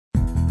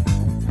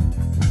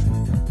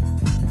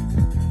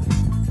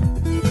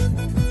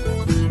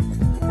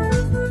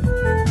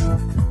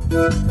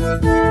Hello,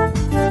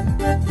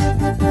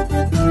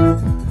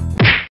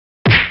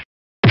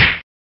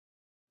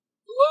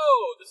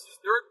 this is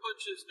Nerd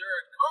Punch's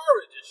Nerd Car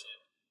Edition.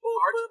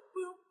 Part 2.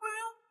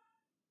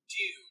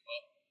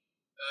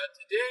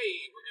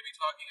 Today we're going to be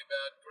talking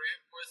about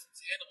Grant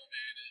Morrison's Animal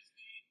Man as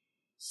the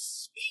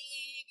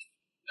speed,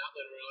 not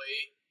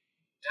literally,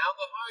 down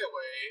the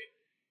highway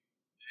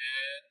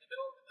and the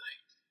middle of the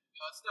night.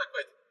 It's not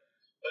quite there,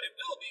 but it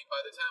will be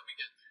by the time we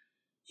get there.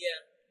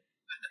 Yeah.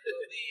 It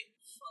will be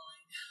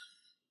fine.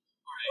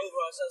 Alright.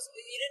 Overall, so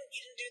you didn't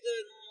do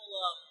the normal,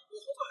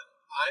 Well, hold on.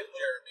 I'm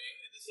Jeremy.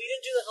 And you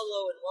didn't do the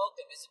hello and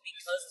welcome. Is it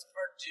because it's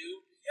part 2?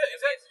 Yeah,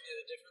 exactly. Do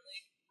it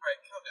differently?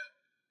 Alright, calm down.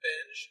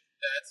 Benj,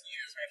 that's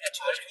you. Sorry, I've had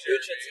too much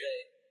kombucha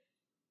today.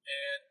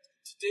 And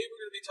today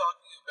we're going to be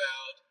talking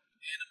about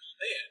Animal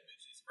Man,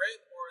 which is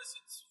Grant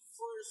Morrison's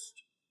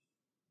first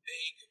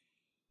big,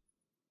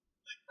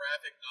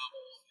 graphic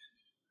novel in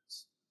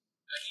movies.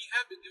 Now, he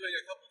had been doing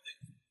a couple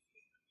things.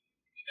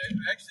 I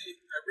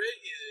read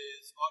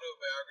his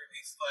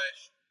autobiography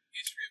 /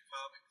 history of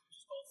comics, which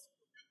is called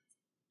Super.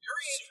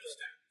 Very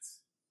interesting.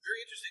 Very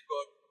interesting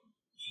book.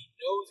 He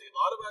knows a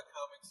lot about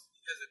comics.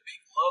 He has a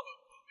big love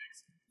of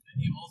comics. And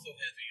he also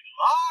has a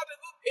lot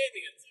of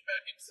opinions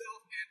about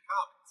himself and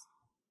comics.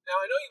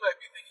 Now, I know you might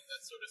be thinking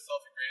that's sort of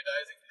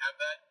self-aggrandizing to have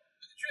that,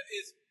 but the truth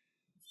is,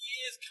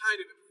 he is kind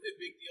of a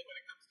big deal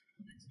when it comes to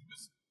comics.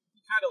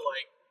 He kind of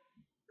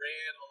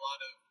ran a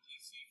lot of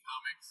DC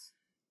comics,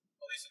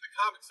 at least in the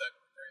comic side of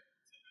the brand.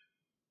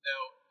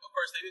 Now, of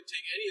course, they didn't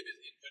take any of his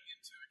input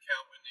into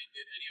account when they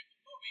did any of the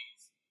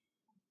movies.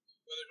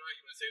 Whether or not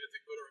you want to say that's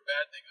a good or a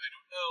bad thing, I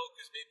don't know,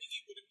 because maybe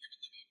he would have given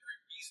them a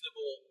very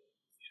reasonable,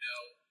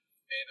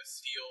 Man of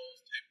Steel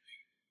type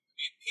thing. I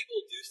mean,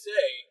 people do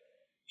say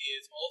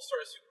his All-Star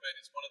Superman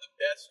is one of the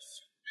best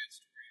Superman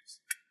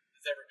stories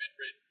that's ever been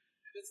written.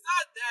 And it's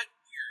not that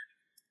weird.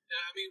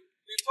 Now, I mean,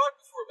 we've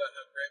talked before about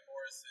how Grant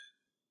Morrison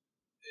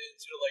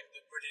is sort of like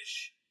the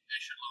British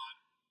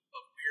echelon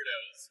of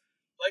weirdos.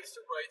 Likes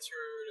to write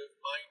sort of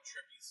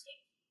mind-trippy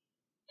stuff.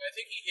 And I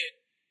think he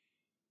hit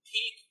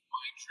peak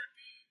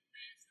mind-trippy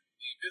with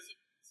The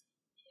Invisibles.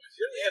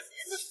 Yeah,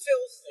 the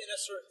filth in a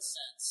certain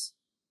sense,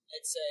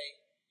 I'd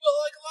say. Well,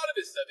 like a lot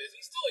of his stuff is, he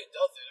still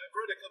does it. I've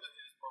read a couple of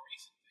his more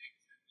recent things.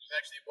 There's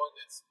actually one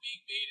that's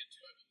being made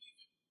into, I believe,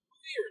 a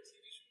movie or a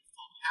TV show. It's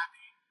called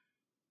Happy.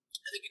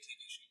 I think a TV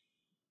show.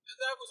 And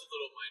that was a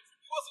little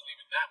mind-trippy. It wasn't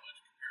even that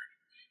much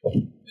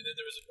comparatively. And then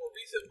there was a more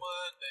recent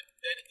one that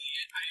then at the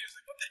end, I was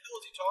like, what the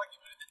hell is he talking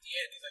about? And at the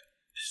end, he's like,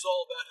 this is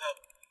all about how,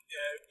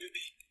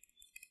 maybe...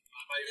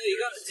 you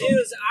got to do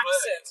his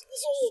accent.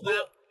 It's all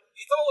about...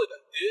 It's all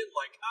about it,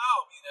 like,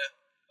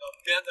 the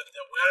men of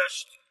the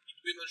West,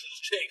 women should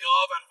just take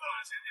off and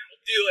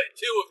they'll do it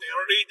too if they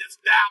read this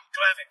damn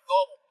graphic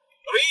novel.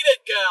 Read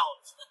it,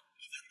 girls!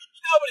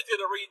 Nobody's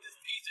gonna read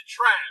this piece of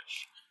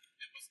trash.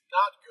 It was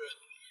not good.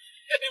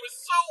 And it was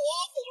so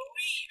awful to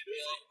read. It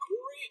was so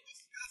gory and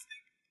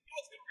disgusting. No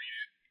one's gonna read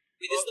it.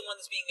 Wait, this is the one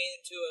that's being made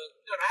into a...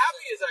 No,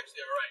 Happy is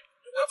actually alright.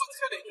 That one's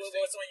kind of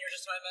interesting. What's the one you were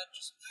just talking about?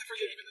 I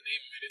forget even the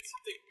name of it. It's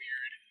something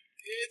weird.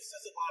 It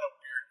says a lot of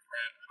weird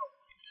crap. I don't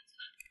want to get into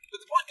that. But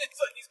the point is,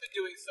 he's been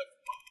doing stuff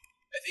for fun.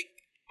 I think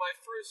my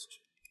first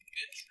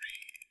entry,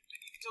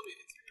 and you can tell me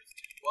if it's yours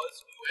too,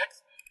 was New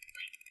X-Men.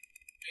 Right?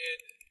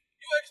 And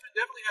New X-Men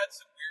definitely had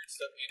some weird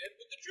stuff in it,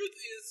 but the truth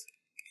is,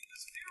 it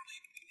was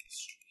fairly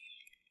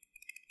mainstream.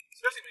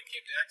 Especially when it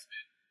came to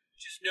X-Men,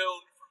 which is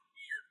known for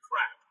weird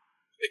crap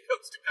when it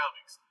comes to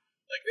comics.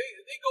 Like,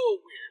 they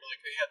go weird. Like,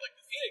 they had,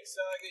 the Phoenix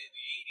Saga in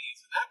the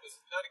 80s, and that was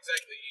not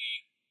exactly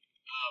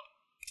a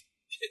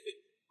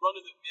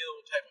run-of-the-mill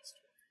type of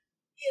story.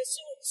 Yeah,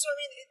 so I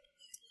mean,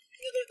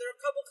 there are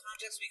a couple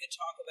contexts we could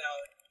talk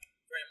about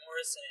Grant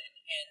Morrison,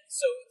 and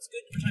so it's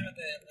good we're talking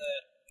about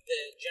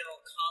the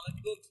general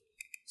comic book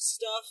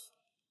stuff,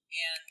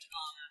 and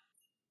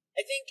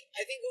I think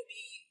it would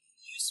be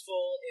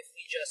useful if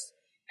we just...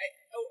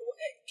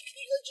 can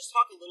you just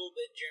talk a little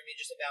bit, Jeremy,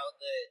 just about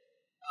the...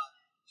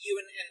 you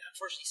and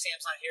unfortunately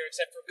Sam's not here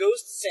except for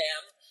Ghost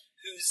Sam,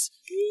 who's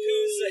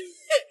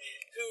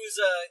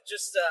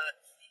just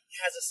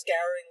has a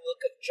scouring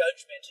look of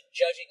judgment and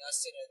judging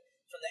us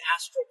from the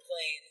astral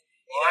plane.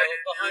 Why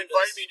did you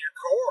invite me in your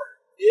core?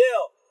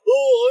 Yeah.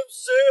 Oh, I'm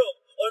Sam.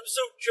 I'm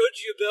so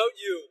judgy about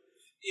you.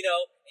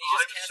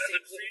 I'm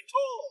 7 feet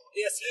tall.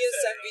 Yes, he is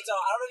 7 feet tall.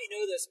 I don't know if you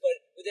know this,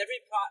 but with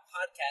every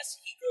podcast,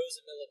 he grows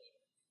a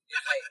millimeter in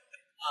height.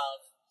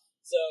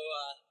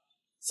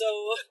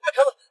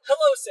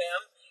 Hello,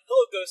 Sam.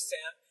 Hello, Ghost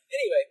Sam.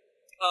 Anyway,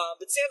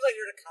 but Sam's not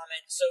here to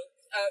comment. So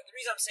the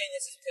reason I'm saying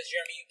this is because,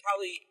 Jeremy, you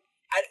probably...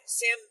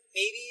 Sam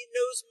maybe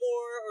knows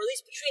more, or at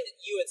least between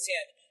you and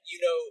Sam, you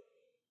know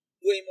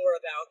way more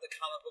about the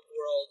comic book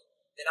world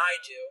than I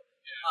do.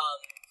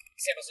 Yeah.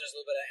 Sam also knows a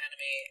little bit of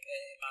anime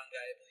and manga,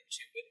 I believe,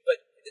 too.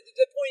 But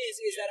the point is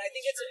that I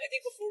think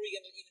before we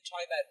get even talk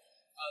about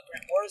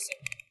Grant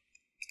Morrison,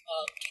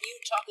 can you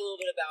talk a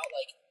little bit about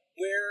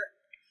where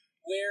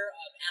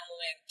Animal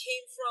Man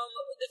came from,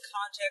 the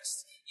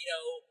context,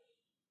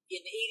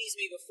 in the 80s,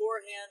 maybe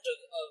beforehand,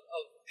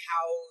 of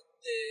how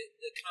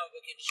the comic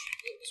book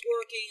industry was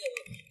working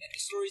and the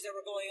stories that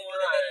were going on,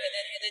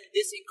 and then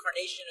this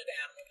incarnation of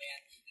Animal Man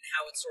and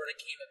how it sort of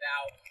came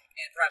about,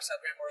 and perhaps how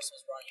Grant Morrison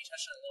was brought in. You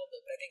touched on it a little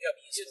bit, but I think that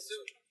would be useful. Yeah, so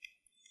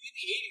in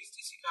the 80s,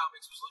 DC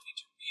Comics was looking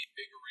to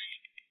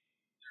reinvigorate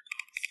their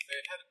comics. They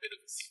had had a bit of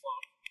a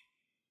slump.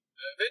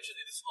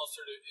 Eventually, this all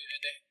sort of,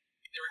 and they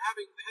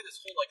had this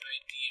whole like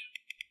idea,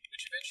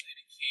 which eventually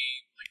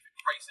became like the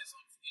Crisis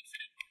on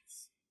Infinite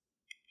Earths.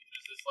 It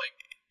was this like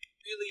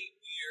really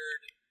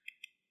weird,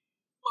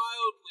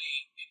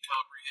 mildly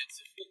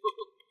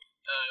incomprehensible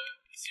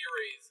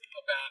series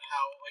about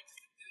how like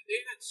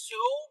they had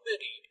so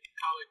many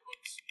comic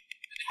books,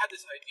 and they had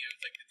this idea.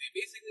 It's like that they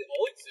basically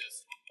all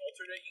exist on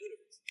alternate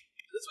universes.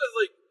 And this was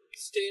like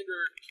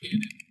standard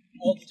canon.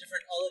 All the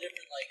different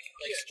like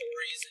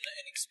stories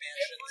and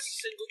expansions. Every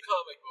single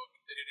comic book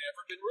that had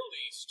ever been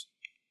released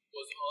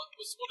was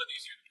one of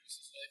these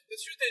universes. Like, the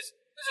truth is,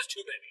 this is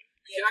too many.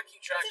 We cannot keep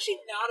track. It's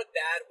actually not a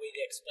bad way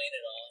to explain it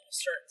all in a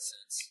certain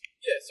sense.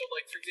 Yeah, so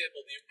like for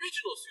example, the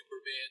original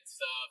Superman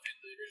stuff and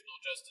the original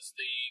Justice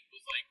League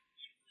was like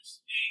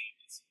Universe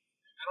A.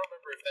 I don't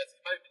remember if it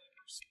might have been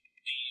Universe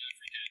B, I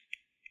forget.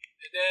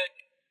 And then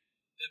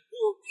the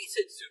more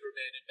recent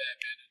Superman and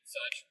Batman and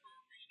such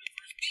were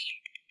Universe B.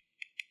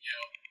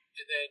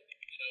 And then,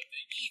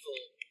 the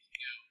evil,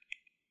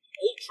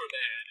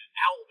 Ultraman and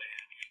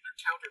Owlman, their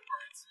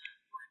counterparts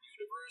were in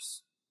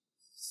Universe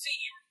C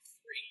or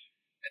 3,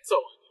 and so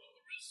on.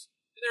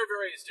 There are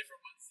various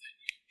different ones that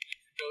you can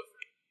go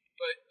through.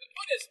 But the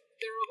point is,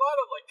 there are a lot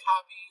of, like,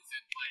 copies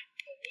and, like,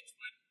 which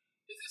one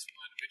is this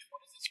one? Which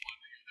one is this one?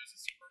 There's a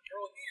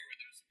Supergirl here,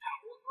 there's a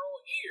Power Girl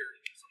here,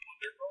 there's a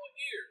Wonder Girl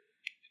here.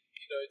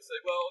 And, it's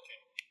like, well,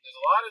 okay, there's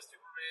a lot of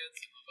Supermans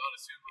and a lot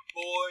of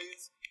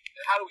Superboys,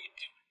 and how do we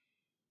do it?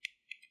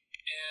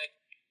 And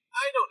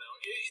I don't know.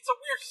 It's a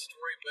weird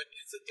story, but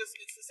it's the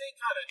same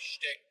kind of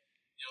shtick.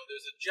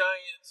 There's a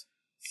giant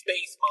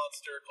space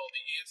monster called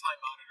the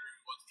Anti-Monitor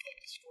who wants to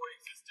destroy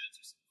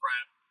existence or some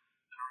crap.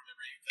 I don't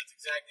remember if that's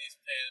exactly his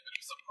plan, but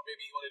it was or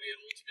maybe he wanted to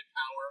get ultimate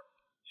power.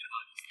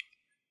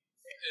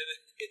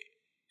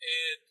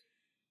 And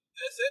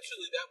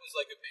essentially that was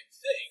like a big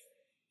thing,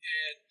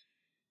 and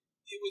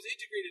it was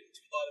integrated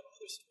into a lot of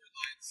other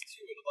storylines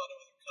too, and a lot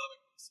of other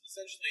comic books.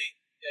 Essentially,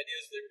 the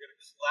idea is they were going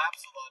to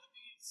collapse a lot of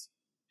these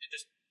and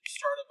just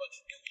start a bunch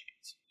of new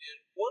ones.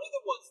 And one of the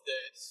ones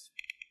that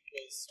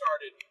was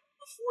started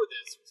before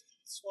this was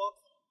called Swamp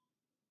Thing.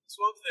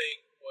 Swamp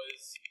Thing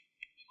was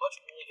a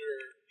much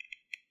older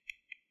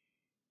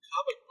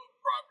comic book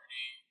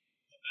property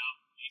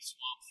about a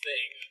swamp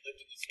thing that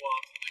lived in the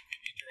swamp and like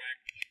could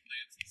interact with like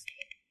plants and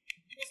stuff.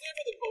 It was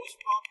never the most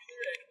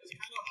popular, and it was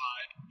kind of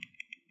odd,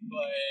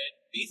 but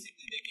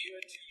basically they gave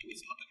it to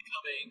this up and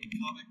coming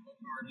comic book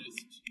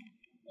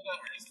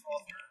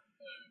author,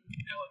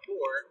 Alan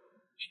Moore,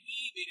 and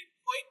he made it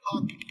quite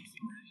popular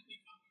for an indie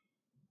comic.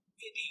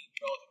 Indie,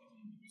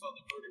 relatively. It was on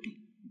the Vertigo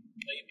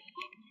label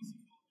of DC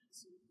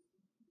Comics.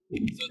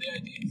 So the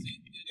idea is,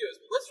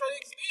 well, let's try to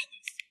expand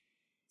this.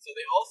 So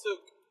they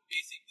also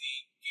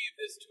basically gave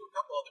this to a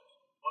couple other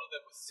people. One of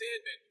them was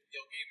Sandman,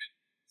 Neil Gaiman.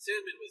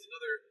 Sandman was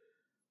another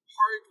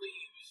hardly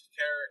used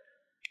character.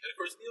 And of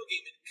course, Neil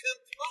Gaiman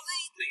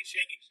completely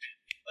changed it.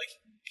 Like,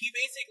 he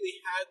basically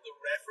had the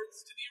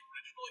reference to the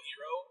original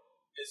hero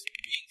as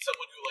being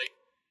someone who, like,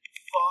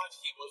 thought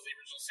he was the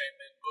original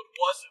Sandman, but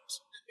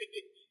wasn't.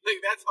 Like,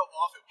 that's how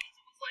off it was.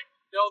 It was like,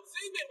 no, the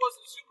Sandman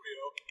wasn't a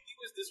superhero. He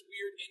was this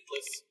weird,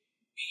 endless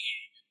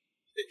being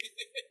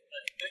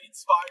that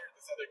inspired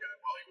this other guy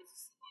while he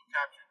was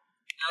captured.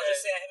 I'll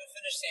just say I haven't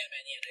finished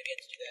Sandman yet. I get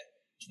to do that.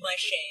 To my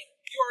shame.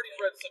 You already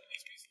read some of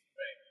these pieces,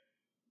 right?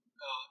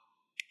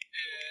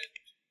 And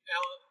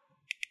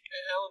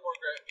Alan Moore,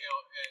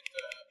 and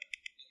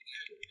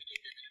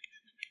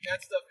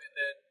that stuff, and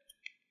then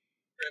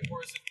Grant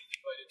Morrison was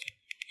invited to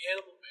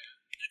Animal Man.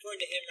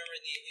 According to him, remember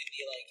in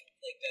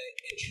the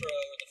intro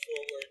or the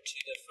foreword to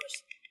the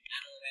first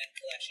Animal Man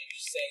collection, he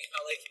was saying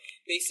how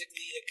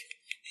basically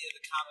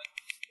the comic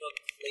book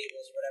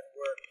labels or whatever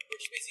were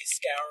just basically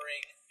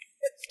scouring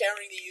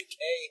the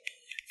UK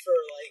for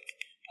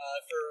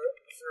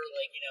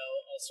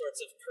all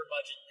sorts of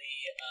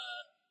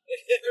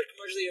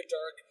commercially or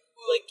dark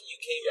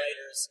UK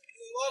writers.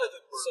 A lot of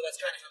them were. So that's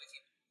kind of how they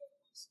came.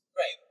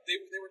 Right. They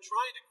were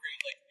trying to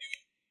create new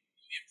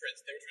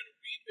imprints. They were trying to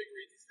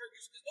reinvigorate these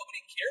characters because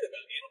nobody cared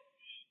about Animal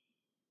Man.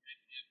 And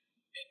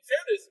in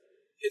fairness,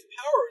 his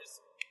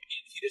powers,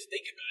 if you just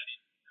think about it,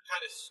 are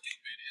kind of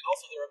stupid. And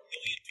also, there are a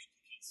million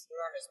duplicates. What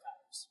are his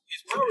powers?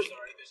 His powers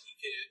are that he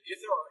can, if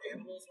there are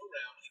animals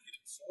around, he can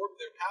absorb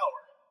their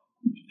power.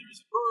 If there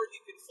is a bird, he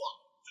can fly,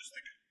 just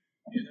like that.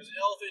 If there's an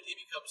elephant, he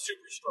becomes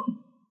super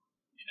strong.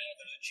 If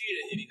there's a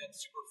cheetah, he becomes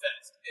super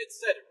fast,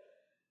 etc.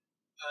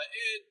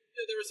 And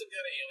there were some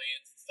kind of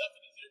aliens and stuff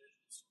in his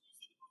original stories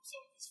that were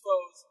some of his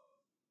foes,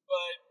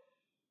 but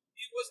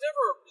it was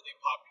never a really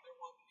popular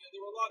one. There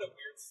were a lot of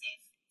weird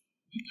stuff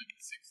in the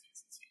 60s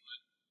and so on,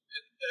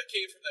 and that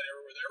came from that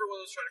era where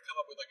everyone was trying to come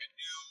up with a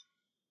new.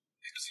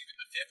 It was even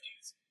the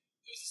 50s.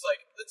 There was just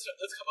like, let's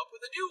come up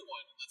with a new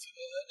one. Let's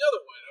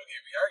another one.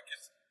 Okay, we are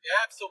because they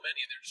have so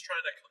many, and they're just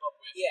trying to come up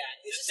with. Yeah,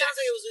 it just sounds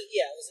like it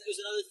was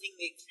another thing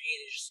they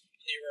created just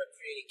when they were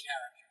creating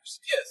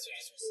characters. Yeah, so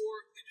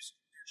they're just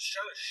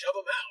trying to shove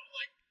them out.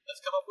 Like,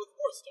 let's come up with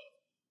more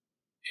stuff.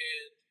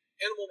 And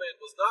Animal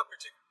Man was not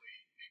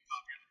particularly a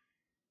popular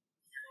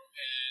hero,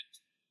 and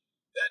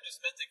that just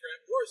meant that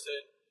Grant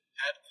Morrison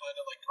had kind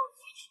of like carte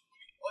blanche what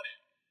he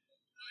wanted.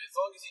 As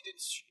long as he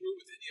didn't screw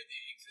with any of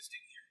the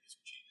existing heroes,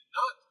 which he did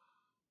not,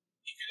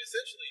 he could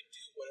essentially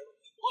do whatever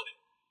he wanted.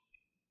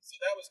 So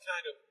that was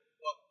kind of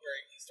where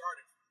he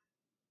started from.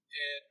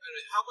 And I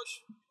mean, how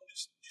much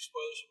do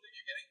spoilers from that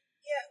you're getting?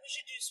 Yeah, we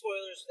should do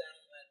spoilers down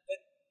on that. But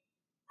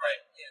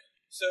right, yeah.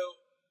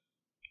 So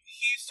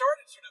he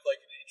started sort of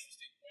like in an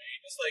interesting way.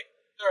 It's like,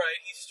 all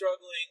right, he's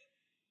struggling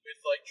with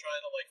like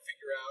trying to like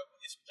figure out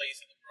his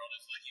place in the world.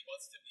 It's like he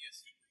wants to be a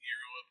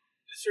superhero.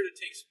 This sort of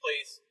takes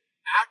place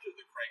after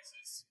the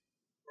crisis,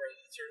 where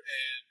it's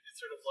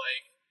sort of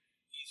like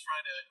he's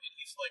trying to, and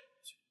he's like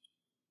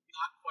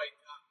not quite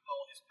got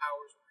all his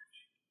powers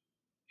working,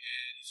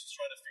 and he's just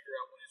trying to figure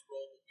out what his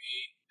role will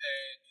be,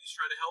 and he's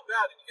trying to help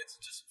out, and he gets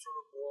into some sort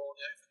of moral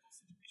and ethical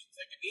situations.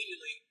 Like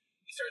immediately,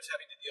 he starts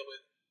having to deal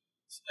with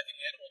like an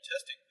animal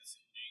testing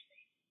facility,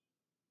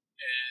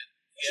 and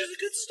which is a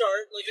good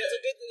start. Like it's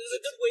a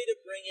good way to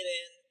bring it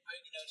in,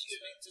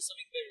 to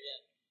something bigger.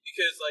 Yeah,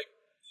 because like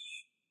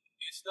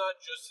it's not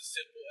just as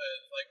simple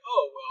as like,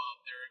 oh well,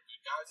 there are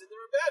good guys and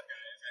there are bad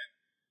guys, and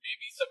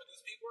maybe some of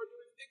these people are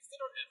doing things that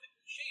are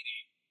ethically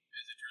shady,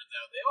 as it turns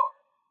out they are.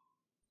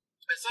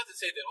 It's not to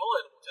say that all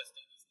animal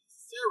testing is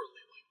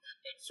necessarily like that,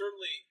 but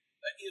certainly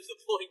that is the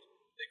point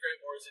that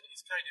Grant Morrison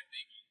is kind of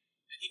making,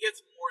 and he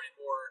gets more and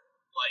more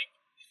like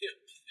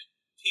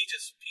PETA,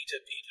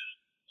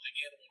 like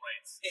animal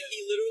rights. And he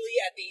literally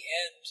at the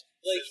end,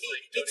 like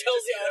he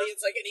tells the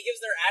audience, like, and he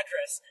gives their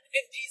address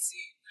in DC.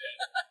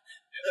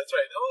 Yeah, that's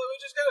right.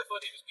 Which is kind of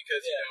funny, just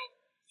because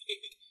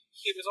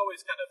he was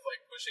always kind of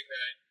like pushing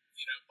that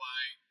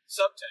by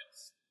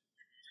subtext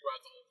throughout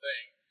the whole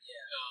thing.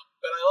 Yeah.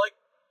 But I like.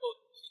 Well,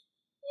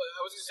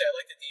 I was gonna say I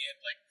liked at the end,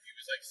 like he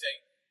was like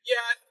saying,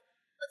 "Yeah,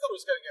 I thought it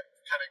was gonna get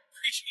kind of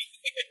preachy."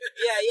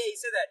 yeah, he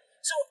said that.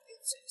 So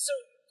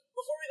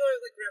before we go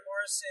to like Grant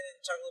Morrison and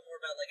talk a little more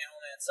about like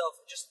Animal Man itself,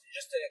 just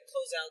to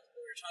close out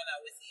what we were talking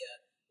about with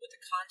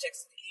the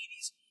context of the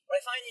 '80s, what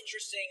I find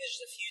interesting is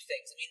just a few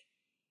things. I mean,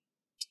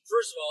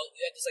 first of all,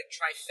 you had this like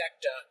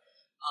trifecta.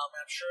 And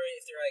I'm sure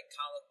if they're like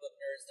comic book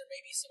nerds, there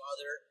may be some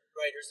other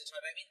writers at the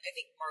time. I mean, I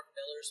think Mark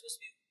Miller is supposed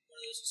to be one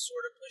of those who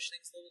sort of push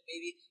things a little bit,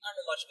 maybe. I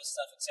don't know much of his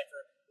stuff except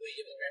for what he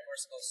did with Grant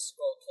Morrison called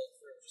Scroll Code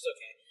Through, which is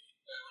okay,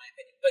 in my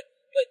opinion. But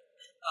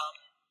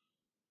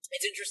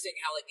it's interesting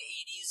how like the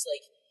 '80s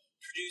like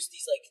produced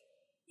these like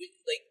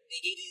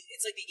they gave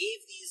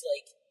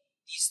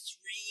these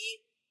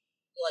three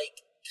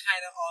like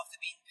kind of off the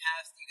beaten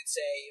path, you could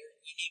say, or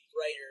unique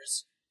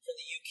writers from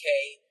the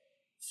UK,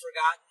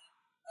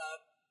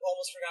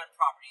 almost forgotten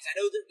properties. I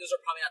know that those are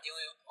probably not the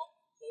only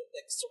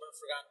like sort of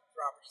forgotten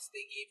properties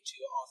they gave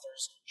to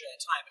authors during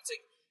that time. It's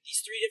like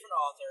these three different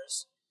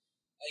authors,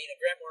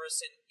 Grant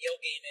Morrison, Neil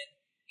Gaiman,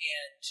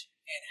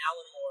 and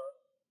Alan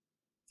Moore.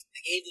 They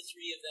gave the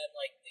three of them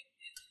like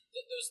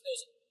those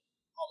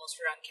almost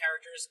forgotten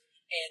characters,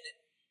 and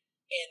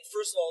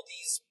first of all,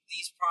 these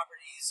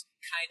properties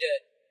kind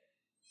of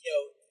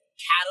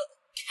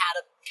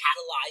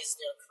catalyzed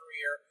their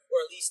career,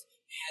 or at least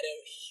had a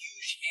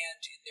huge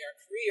hand in their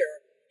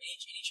career in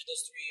each of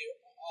those three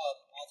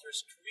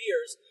authors'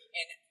 careers,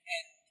 and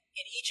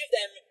each of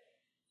them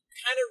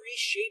kind of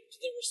reshaped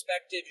their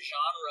respective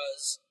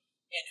genres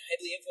and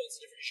heavily influenced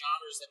the different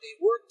genres that they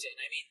worked in.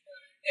 I mean,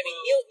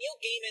 Neil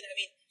Gaiman. I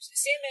mean,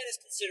 Sandman is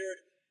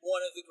considered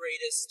one of the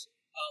greatest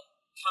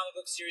comic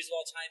book series of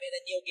all time, and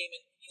then Neil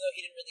Gaiman,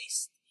 he didn't really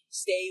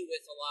stay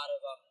with a lot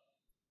of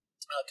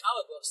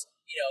comic books.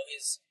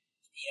 His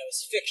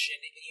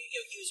fiction.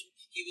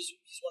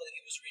 He's one of the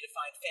people who's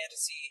redefined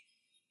fantasy,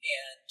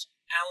 and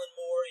Alan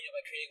Moore, by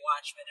creating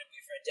Watchmen and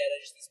We for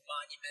Vendetta, just these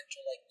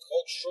monumental, like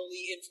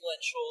culturally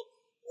influential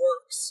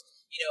works,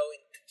 and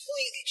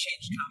completely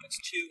changed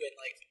comics too, and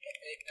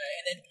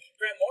and then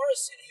Grant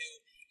Morrison, who,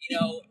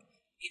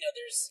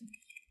 there's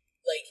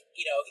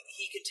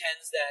he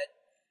contends that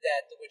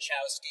the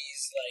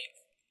Wachowskis,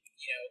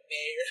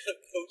 may have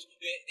poached.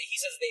 He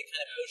says they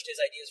kind of poached his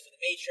ideas for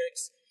the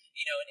Matrix,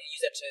 and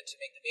use that to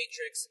make the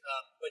Matrix.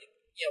 But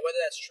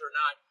whether that's true or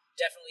not,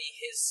 definitely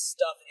his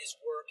stuff and his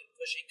work and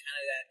pushing kind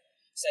of that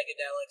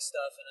psychedelic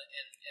stuff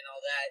and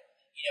all that,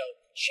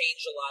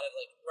 changed a lot of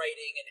like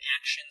writing and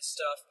action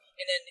stuff.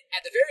 And then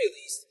at the very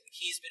least,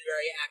 he's been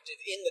very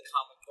active in the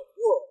comic book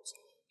world.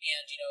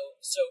 And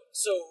so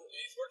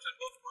he's worked on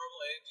both Marvel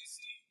and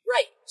DC.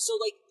 Right.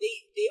 So like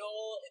they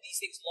all these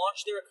things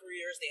launched their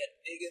careers. They had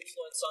big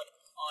influence on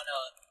on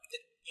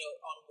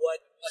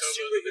what a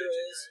superhero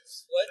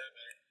is. What?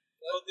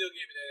 Well, Neil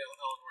Gaiman and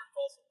Alan Moore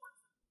also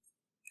worked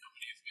for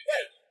companies.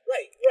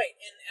 Right.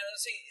 And I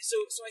was saying,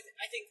 so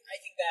I think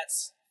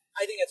that's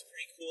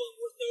pretty cool and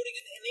worth noting.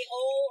 And they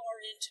all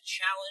are into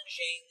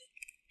challenging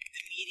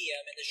the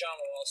medium and the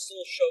genre while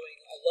still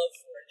showing a love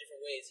for it in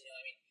different ways. You know,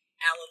 I mean,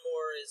 Alan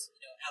Moore is,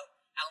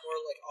 Alan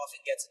Moore like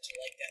often gets into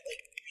like that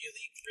like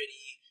really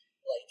gritty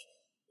like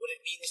what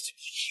it means to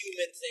be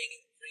human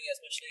thing, bring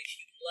as much to a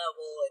human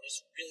level, and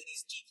just really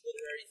these deep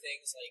literary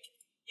things. Like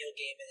Neil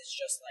Gaiman is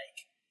just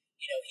like,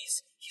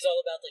 he's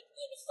all about like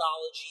the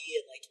mythology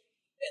and like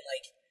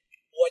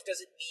what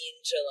does it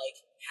mean to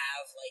like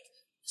have like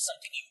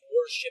something you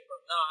worship or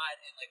not,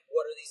 and like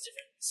what are these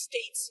different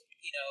states,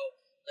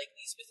 like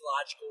these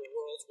mythological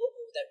worlds, what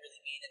would that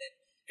really mean? And then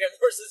Grant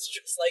Morrison's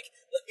just like,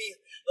 let me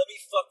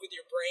fuck with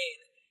your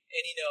brain,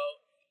 and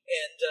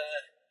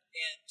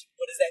and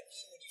what does that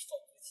mean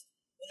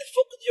when I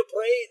fuck with your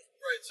brain?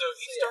 Right. So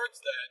he starts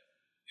that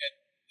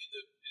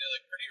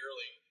like pretty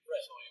early,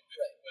 right?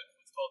 With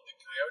what's called the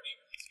coyote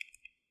gospel,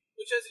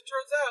 which, as it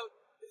turns out,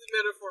 is a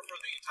metaphor for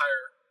the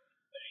entire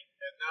thing.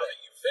 And now that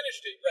you've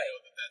finished it, you know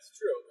that that's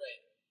true.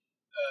 Right.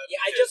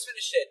 I just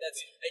finished it.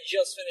 I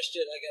just finished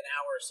it like an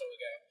hour or so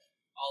ago.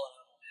 All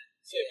Animal Man.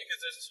 So, yeah, because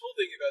there's this whole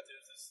thing about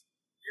there's this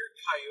weird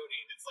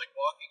coyote that's like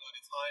walking on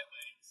its hind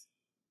legs,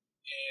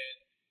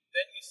 and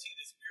then you see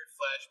this weird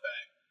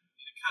flashback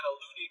in a kind of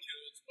Looney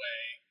Tunes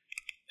way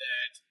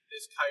that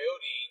this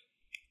coyote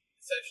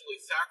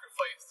essentially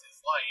sacrificed his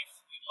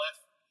life. He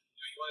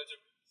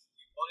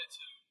wanted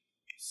to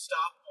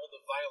stop all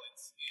the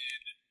violence in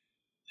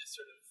this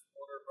sort of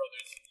Warner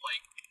Brothers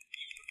like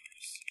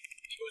universe.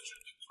 He goes to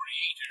the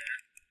creator,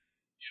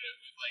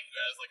 who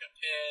has like a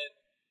pen.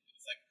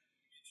 It's like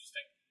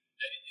interesting.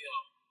 And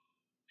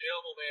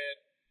Animal Man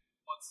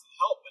wants to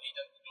help, but he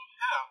doesn't know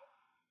how.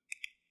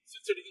 So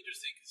it's sort of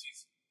interesting because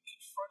he's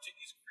confronting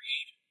his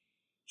creator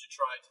to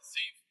try to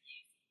save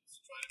to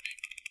try to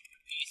make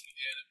peace with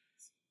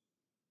animals.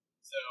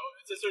 So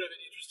it's a sort of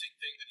an interesting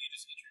thing that he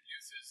just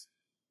introduces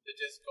that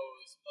just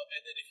goes,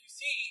 and then if you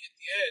see at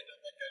the end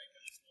of that kind of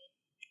gospel,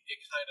 it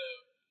kind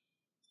of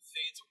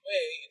fades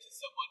away into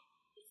someone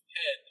with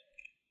pen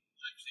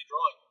actually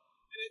drawing it.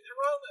 And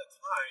around that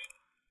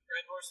time,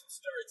 Grant Morrison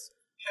starts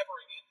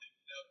peppering in them.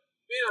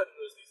 You may not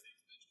notice these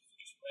things because you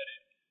just read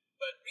it,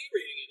 but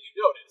rereading it, you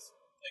notice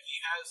like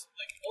he has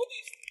like all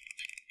these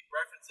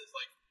references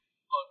like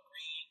on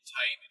green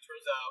type. It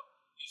turns out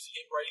it's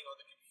him writing on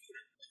the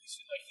computer. There's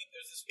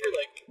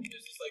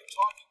this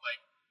talking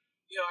like,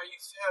 I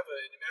used to have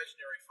an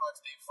imaginary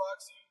fox named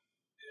Foxy.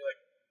 And you're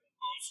like,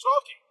 who's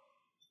talking?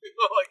 Who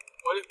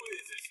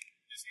is this?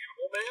 This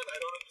Animal Man? I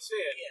don't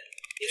understand. Yeah.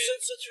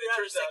 So it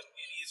turns out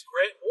it is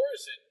Grant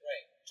Morrison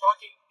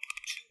talking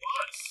to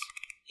us.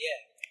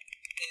 Yeah.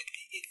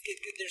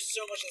 There's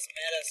so much of this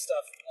meta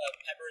stuff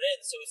peppered in,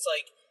 so it's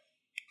like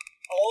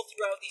all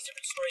throughout these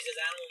different stories as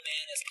Animal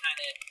Man is kind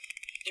of,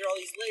 there are all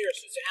these layers.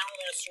 So Animal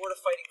Man is sort of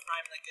fighting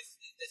crime, like this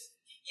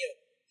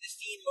the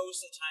theme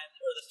most of the time,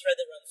 or the thread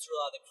that runs through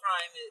a lot of the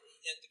crime,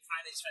 the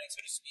crime that he's fighting, so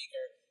to speak,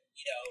 are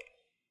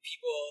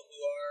people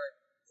who are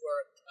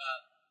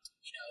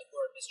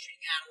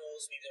mistreating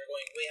animals. Maybe they're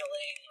going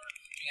whaling or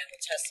doing animal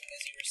testing,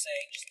 as you were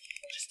saying,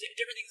 just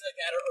different things like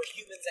that, or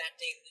humans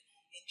acting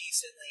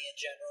indecently in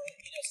general,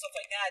 stuff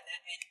like that,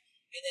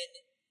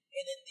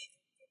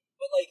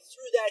 but like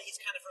through that, he's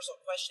kind of first of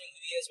all questioning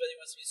who he is, whether he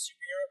wants to be a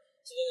superhero.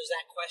 So there's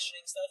that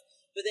questioning stuff.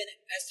 But then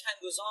as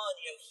time goes on,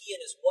 he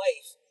and his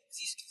wife,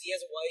 because he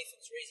has a wife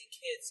and is raising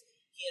kids,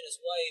 he and his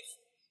wife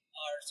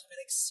are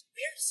like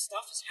weird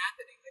stuff is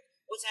happening. Like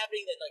what's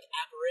happening? Then like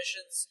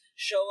apparitions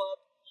show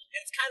up,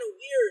 and it's kind of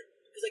weird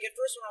because like at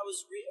first when I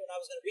was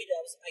going to read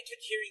it, I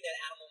kept hearing that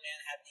Animal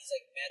Man had these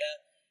like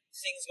meta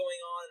things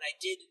going on, and I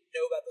did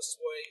know about the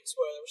spoiler,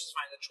 which is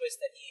fine. The twist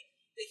that he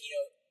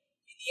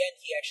in the end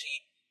he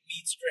actually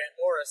meets Grant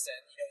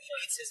Morrison. He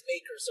meets his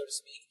maker, so to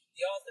speak,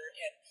 the author,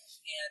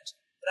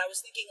 but I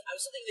was thinking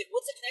like,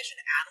 what's the connection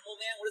to Animal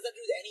Man? What does that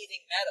do with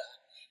anything meta?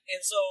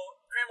 And so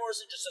Grant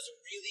Morrison just does a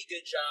really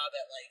good job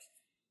at like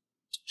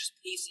just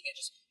pacing and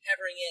just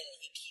peppering in, and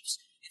he keeps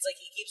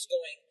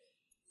going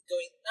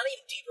not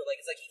even deeper. Like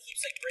it's like he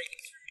keeps like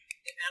breaking through.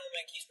 And Animal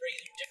Man keeps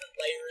breaking through different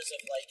layers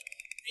of like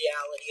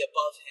reality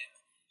above him.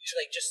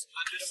 Just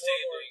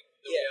understanding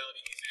the reality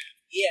he's in.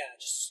 Yeah,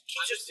 just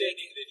keeps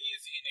understanding that he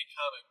is in a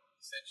comic,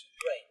 essentially.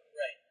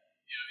 Right.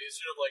 It's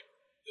sort of like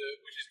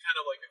which is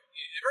kind of like a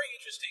very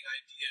interesting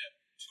idea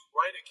to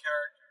write a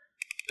character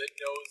that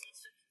knows it's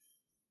fiction.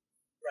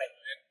 Right.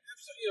 And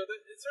so,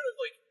 it's sort of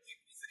like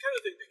it's the kind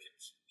of thing that can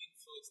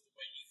influence the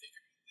way you think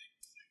about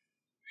things. Like,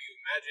 you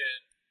imagine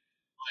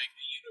like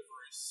the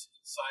universe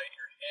inside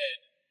your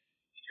head,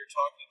 and you're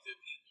talking to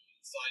people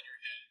inside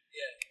your head.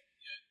 Yeah.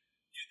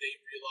 Do they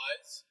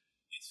realize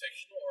it's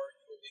fictional, or are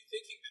you only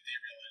thinking that they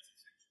realize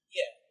it's fictional?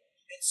 Yeah.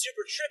 And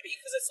super trippy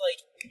because it's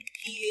like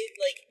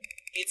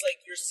it's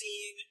like you're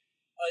seeing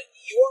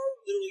you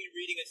are literally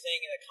reading a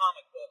thing in a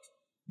comic book,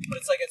 but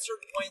it's like at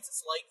certain points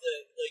it's like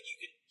you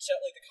can tell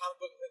like the comic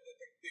book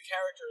the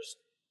characters,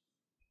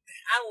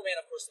 Animal Man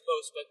of course the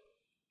most, but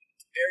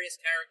various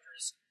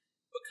characters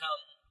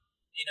become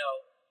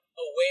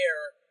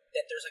aware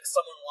that there's like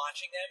someone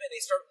watching them, and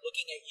they start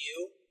looking at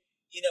you.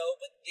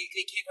 But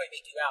they can't quite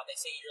make you out. They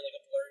say you're like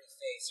a blurry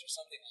face or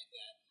something like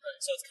that.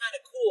 Right. So it's kind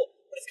of cool,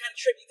 but it's kind of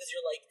trippy because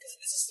you're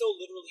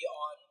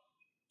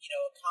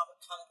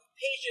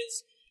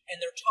pages,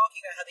 and they're talking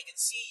about how they can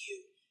see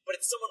you, but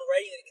it's someone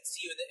writing that can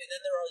see you, and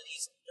then there are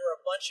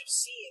a bunch of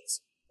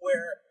scenes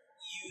where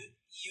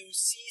you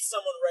see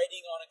someone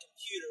writing on a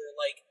computer,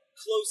 like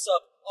close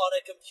up on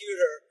a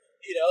computer,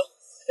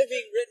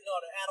 being written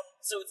on an animal.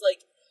 So it's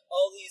like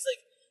all these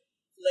like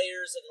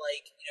layers of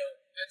like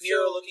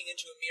mirror looking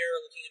into a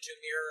mirror,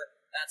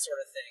 that sort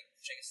of thing.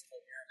 Which I guess the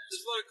whole mirror.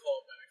 There's a lot of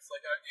callbacks.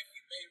 Like if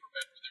you may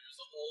remember, there was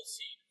a whole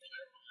scene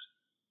earlier on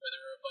where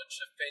there were a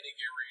bunch of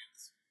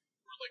Fenagarians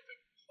who were like the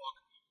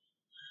hawk people,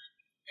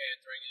 and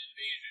during an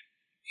invasion,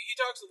 he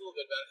talks a little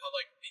bit about how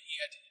like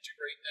he had to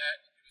integrate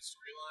that into his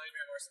storyline.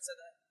 Grant Morrison said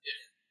that.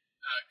 Yeah,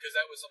 because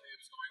that was something that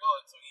was going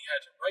on, so he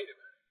had to write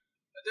about it.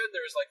 And then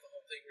there's like the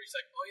whole thing where he's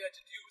like, all you had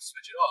to do was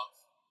switch it off,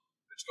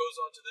 which goes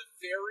on to the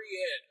very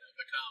end of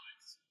the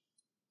comics,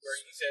 where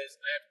he says,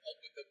 I have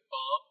help with the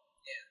bomb.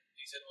 Yeah.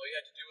 He said, all you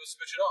had to do was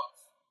switch it off,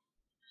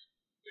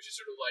 which is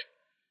sort of like,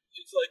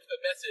 it's like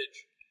a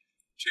message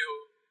to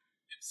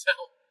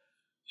himself,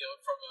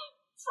 from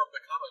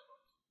the comic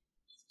book.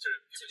 Sort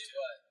of to do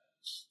what?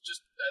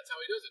 Just, that's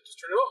how he does it.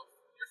 Just turn it off.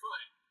 You're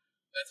fine.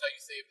 That's how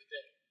you save the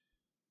day.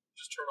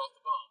 Just turn off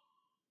the bomb.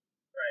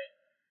 Right.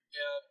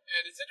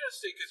 And it's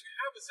interesting because you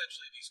have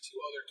essentially these two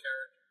other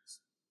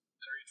characters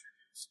that are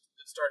introduced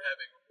that start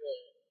having a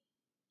role,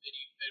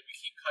 and we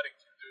keep cutting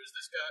through. There's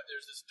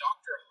this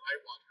Dr.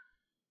 Highwater,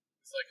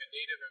 who's like a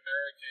Native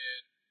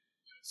American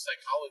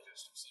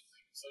psychologist or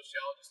something,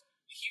 sociologist.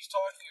 He keeps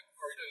talking,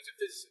 he's a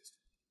physicist.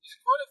 He's a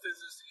quantum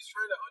physicist, and he's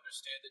trying to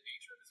understand the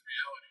nature of his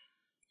reality.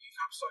 He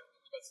comes talking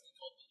about something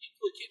called the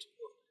implicate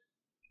order.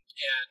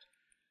 And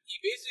he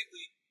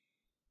basically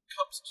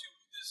comes to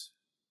this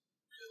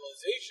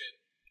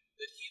realization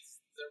that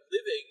they're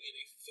living in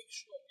a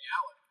fictional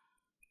reality.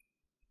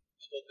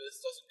 Although this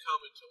doesn't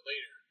come until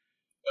later.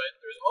 But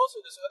there's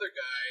also this other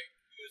guy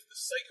who is the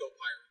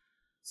psychopirate.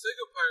 The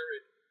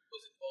psychopirate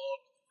was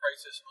involved in the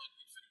crisis on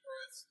Infinite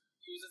Earths.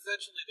 He was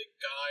essentially the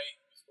guy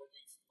who was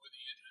working for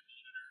the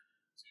Anti-Monitor.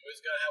 So you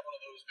always gotta have one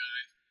of those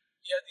guys.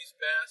 He had these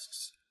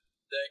masks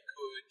that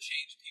could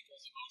change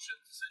people's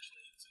emotions,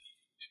 essentially, so he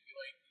could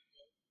manipulate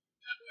people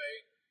that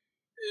way.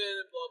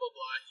 And blah, blah,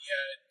 blah.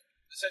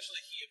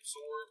 He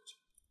absorbed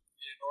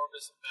an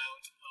enormous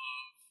amount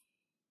of,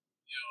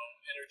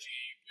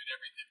 energy when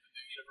everything in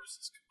the universe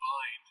is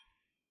combined.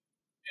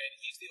 And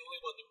he's the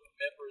only one that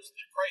remembers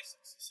the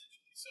crisis,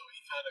 essentially. So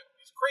he's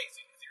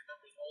crazy because he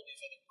remembers all these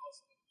other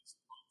possibilities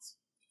at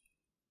once.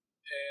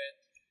 And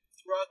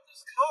throughout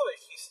this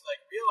comic, he's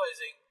like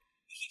realizing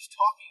he keeps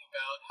talking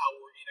about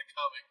how we're in a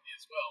comic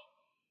as well,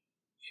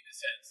 in a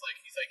sense. Like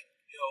he's like,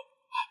 I know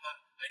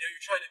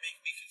you're trying to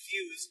make me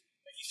confused.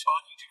 Like he's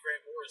talking to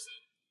Grant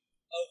Morrison.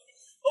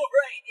 Oh,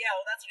 right. Yeah.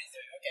 Well, that's what he's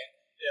doing. Okay.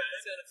 Yeah.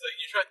 It's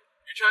like you're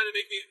trying to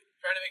make it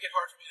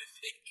hard for me to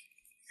think.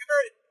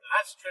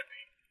 That's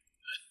trippy.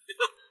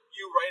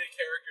 You write a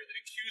character that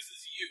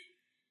accuses you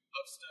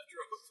of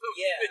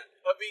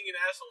being an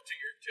asshole to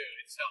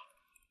itself.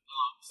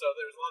 So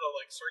there's a lot of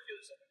like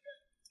circular stuff like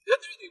that.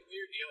 Then there's the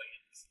weird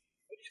aliens.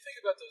 What do you think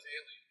about those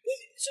aliens?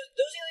 So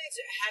those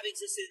aliens have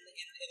existed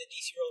in the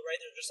DC world,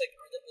 right? They're just like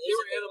they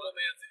were Animal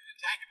Man's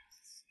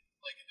antagonists,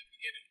 like in the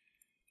beginning.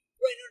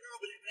 Right? No,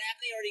 but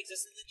haven't they already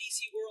existed in the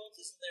DC world?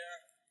 Isn't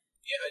there?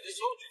 Yeah, I just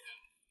told you that.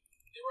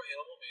 They were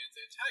Animal Man's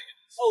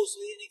antagonists. Oh,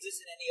 so they didn't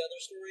exist in any other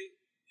story?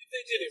 If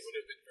they did, it would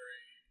have been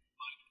very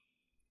minor.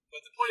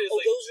 But the point is,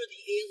 those are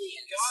the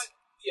aliens.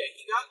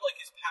 He got like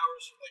his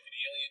powers from like an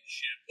alien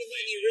ship. In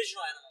the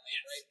original Animal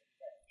Man, right?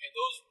 And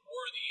those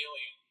were the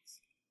aliens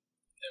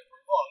that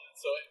were involved. And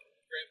so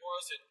Grant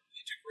Morrison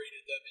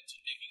integrated them into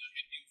making like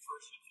a new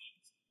version of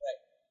things. Right.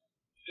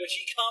 Which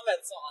he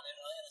comments on in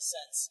a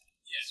sense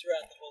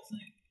throughout the whole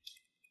thing.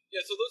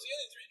 Yeah, so those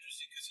aliens are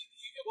interesting because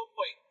at one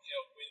point,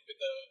 with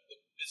the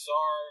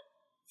bizarre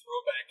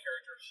throwback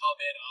character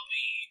Hamed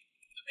Ali,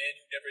 the man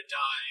who never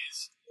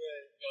dies,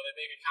 right. They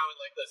make a comment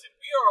like, listen,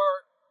 we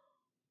are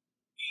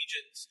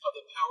agents of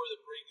the power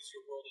that brings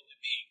your world into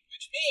being,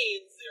 which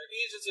means they're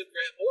agents of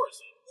Grant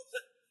Morrison.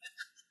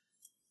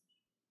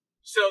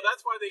 So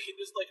that's why they can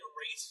just like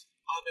erase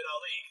Hamed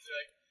Ali.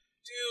 They're like,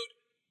 dude,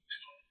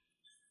 no.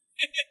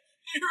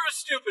 You're a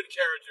stupid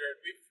character, and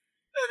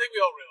I think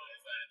we all realize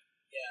that.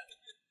 Yeah.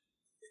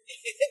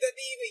 That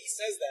he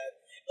says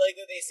that. Like,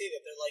 they say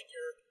that they're like,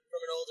 you're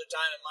from an older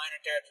time and minor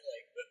character,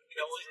 like,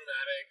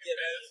 melodramatic.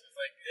 It's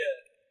like,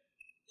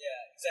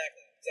 yeah,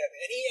 exactly.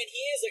 And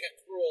he is like a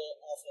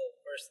cruel,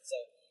 awful person.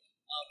 So,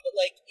 but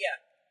like,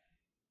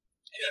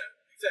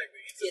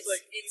 exactly. It's just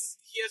like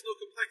he has no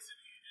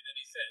complexity in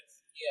any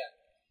sense. Yeah,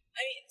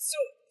 I mean,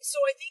 so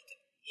I think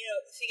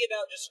thinking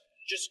about just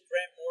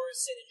Grant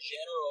Morrison in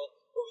general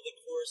over the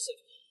course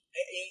of,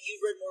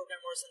 you've read more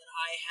Grant Morrison than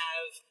I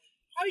have,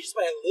 probably just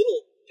by a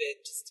little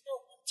bit. Just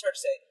it's hard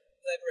to say.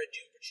 I haven't read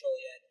Doom Patrol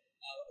yet,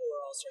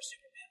 or All-Star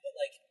Superman, but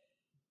like,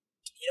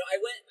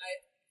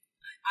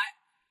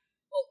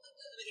 well,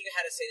 let me think of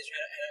how to say this,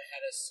 or how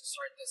to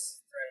start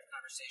this thread of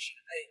conversation.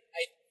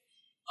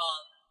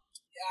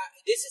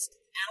 This is,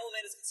 Animal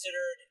Man is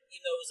considered,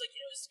 even though it was like,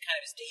 it's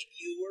kind of his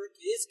debut work,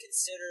 it is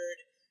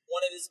considered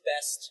one of his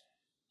best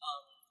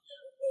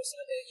Morrison.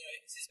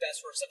 It's his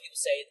best work. Some people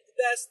say it's the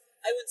best.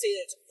 I wouldn't say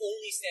that it's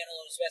only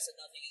standalone is best and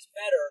nothing is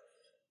better,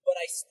 but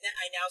I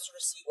now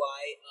sort of see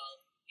why.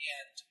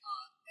 And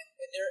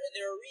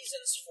there are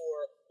reasons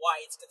for why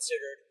it's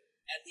considered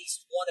at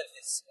least one of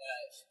his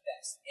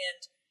best.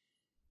 And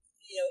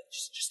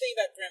just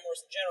thinking about Grant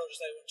Morrison in general,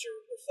 I want to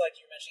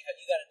reflect. You were mentioning how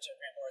you got into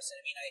Grant Morrison.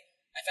 I mean,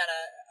 I found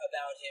out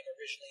about him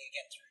originally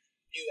again through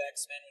New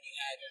X-Men when you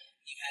had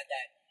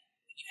that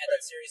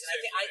series,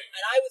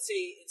 and I would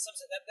say in some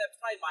sense that's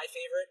probably my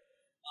favorite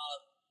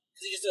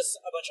because he just does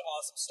a bunch of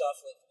awesome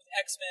stuff with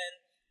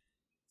X-Men.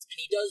 And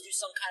he does do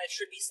some kind of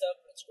trippy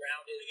stuff, but it's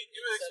grounded.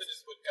 New X-Men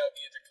is what got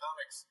me into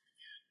comics.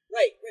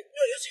 Right. No,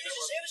 it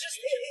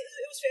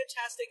was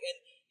fantastic, and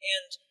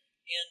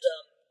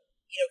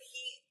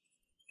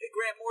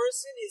Grant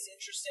Morrison is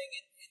interesting,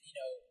 and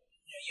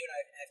you and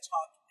I have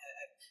talked,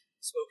 have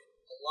spoken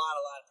a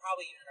lot,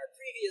 probably even in our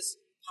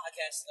previous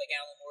podcast, like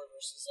Alan Moore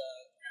versus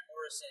Grant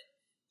Morrison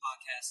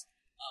podcast.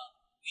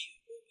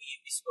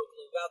 We spoke a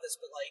little about this,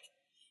 but like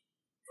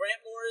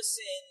Grant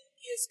Morrison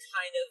is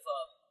kind of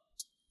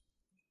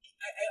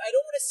I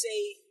don't want to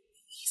say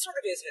he sort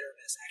of is hit or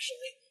miss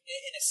actually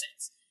in a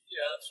sense.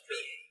 Yeah, that's true.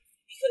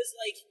 Because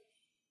like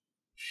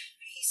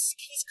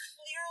he's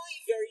clearly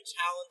very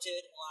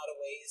talented in a lot of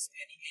ways,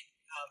 and he's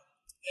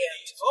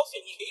also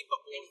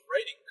capable of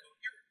writing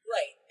coherent.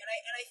 Right, and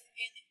I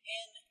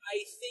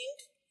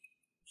think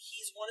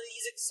he's one of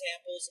these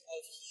examples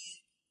of he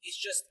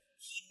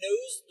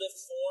knows the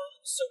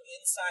form so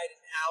inside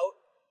and out,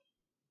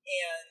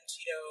 and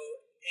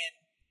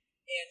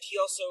he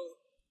also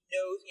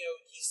knows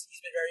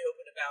he's been very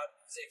open about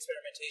his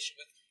experimentation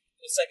with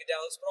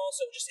psychedelics, but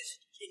also just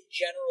his in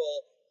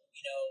general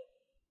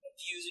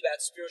views about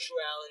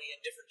spirituality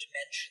and different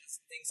dimensions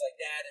and things like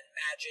that, and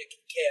magic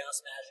and chaos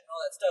magic and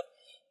all that stuff.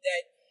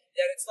 That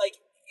it's like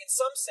in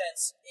some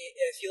sense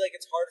I feel like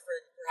it's hard for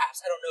him,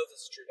 perhaps I don't know if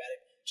this is true about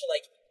him, to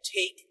like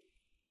take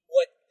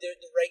what the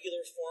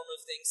regular form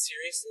of things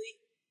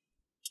seriously.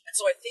 And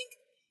so I think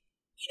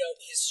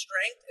his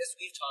strength, as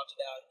we've talked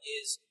about,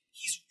 is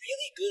he's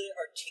really good at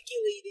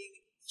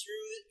articulating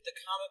through the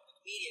comic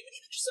book medium, and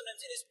even just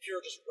sometimes in his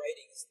pure just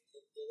writings,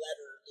 the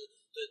letter,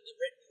 the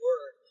written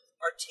word,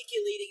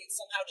 articulating and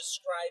somehow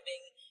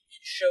describing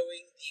and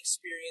showing the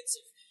experience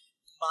of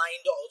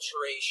mind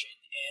alteration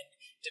and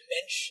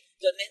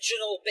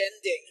dimensional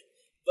bending.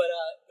 But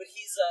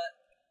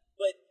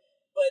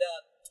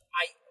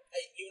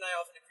you and I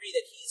often agree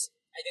that he's,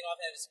 I think,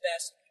 often at his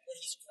best when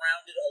he's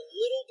grounded a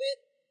little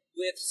bit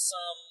with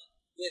some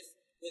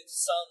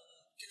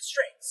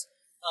constraints.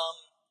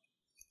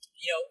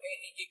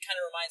 It kind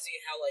of reminds me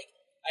of how like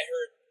I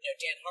heard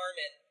Dan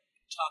Harmon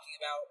talking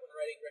about when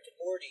writing Rick and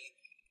Morty.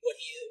 What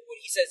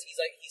he says, he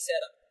said,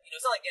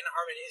 it's not like Dan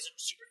Harmon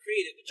isn't super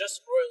creative, but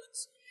Justin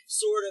Roiland's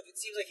it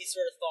seems like he's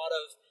sort of thought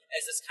of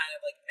as this kind of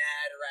like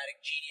mad,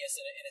 erratic genius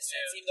in a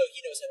sense, even though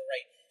he knows how to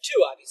write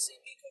too, obviously,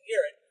 and be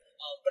coherent.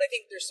 But I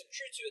think there's some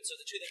truth to it. So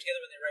the two of them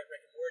together when they write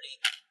Rick and Morty,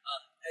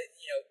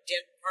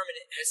 Dan Harmon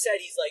has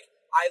said he's like,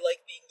 I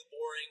like being the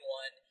boring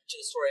one to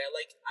the story. I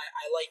like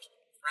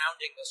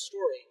grounding the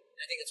story. And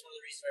I think that's one of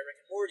the reasons why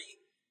Rick and Morty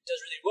does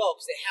really well,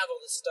 because they have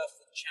all this stuff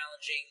with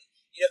challenging.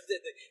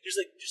 There's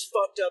like just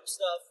fucked up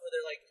stuff where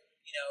they're like,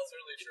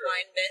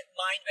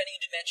 mind bending,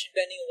 dimension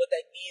bending, and what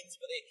that means,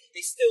 but they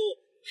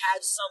still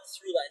had some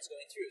through lines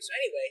going through. So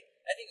anyway,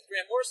 I think with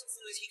Grant Morrison,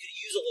 sometimes he could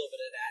use a little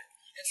bit of that.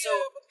 And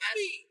let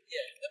me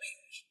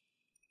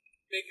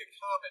make a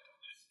comment on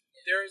this.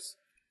 There's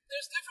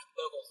different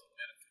levels of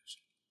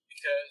metafiction,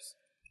 because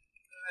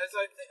as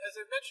I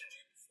mentioned to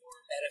you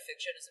before,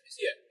 metafiction is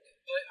the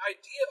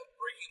idea of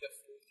breaking the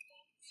fourth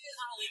wall. He's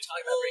not only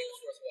talking about breaking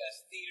the fourth wall.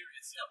 Theater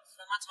itself.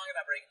 No, I'm not talking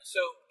about breaking the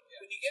fourth wall.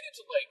 So when you get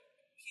into like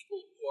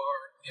people who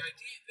are the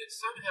idea that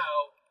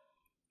somehow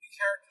the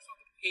characters on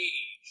the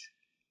page,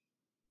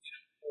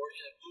 or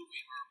in a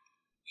movie are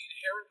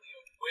inherently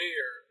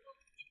aware of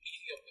the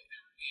medium that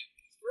they're in,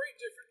 it's very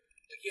different.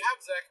 Like you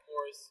have Zach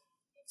Morris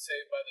on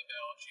Saved by the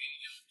Bell,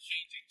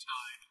 changing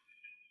time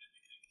and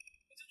everything.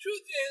 But the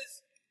truth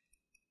is,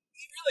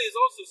 he really is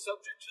also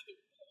subject to the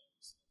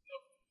rules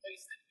of the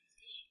place that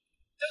he's in.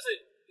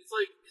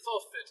 It's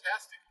all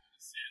fantastic in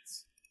a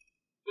sense.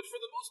 But for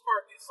the most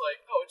part, it's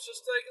like, it's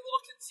just like a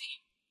little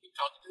conceit. You're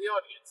talking to the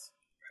audience.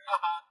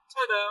 Haha,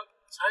 time out,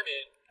 time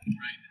in.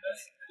 Right.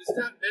 And it's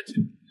not meant to,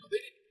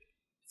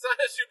 it's not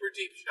a super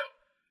deep show.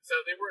 So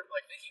they weren't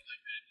like thinking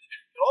like that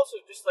either. But also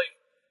just like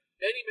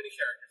many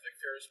characters, like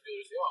Ferris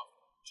Bueller's The Off,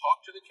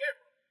 talk to the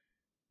camera.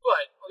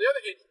 But on the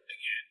other hand,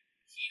 again,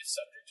 he is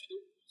subject to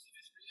the rules of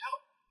his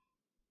reality.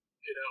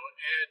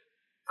 And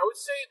I would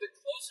say the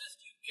closest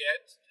you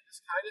get to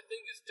this kind of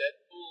thing is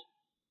Deadpool,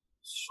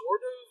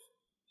 sort of,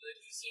 that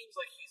he seems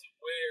like he's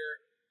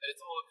aware that it's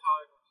all a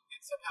con,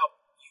 and somehow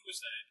use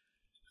that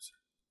to a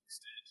certain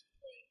extent.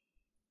 Right.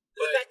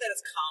 The fact that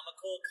it's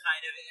comical,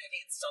 kind of, I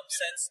think in some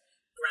sense,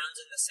 grounds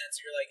in the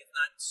sense you're like, it's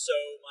not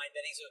so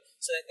mind-bending,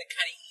 so that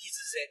kind of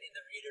eases it in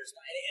the reader's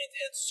mind, and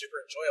it's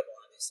super enjoyable,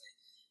 obviously,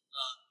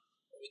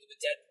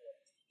 with Deadpool.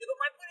 Yeah, but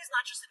my point is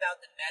not just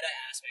about the meta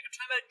aspect. I'm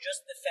talking about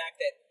just the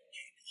fact that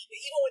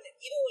even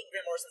when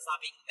Grant Morrison's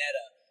not being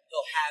meta,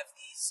 he'll have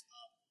these.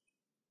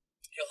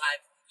 He'll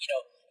have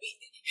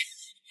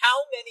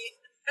how many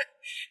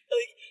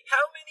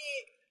how many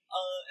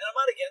and I'm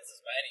not against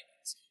this by any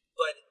means,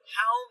 but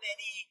how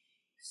many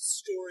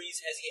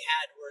stories has he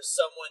had where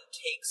someone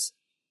takes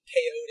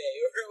peyote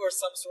or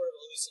some sort of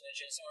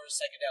hallucinogen or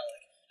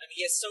psychedelic? I mean,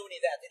 he has so many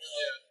of that. Then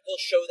he'll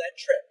show that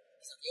trip.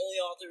 He's not the only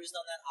author who's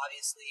done that,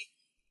 obviously,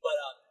 but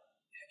I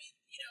mean,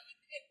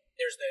 and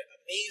there's the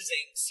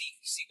amazing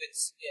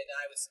sequence that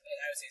I would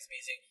say is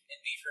amazing in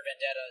V for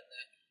Vendetta,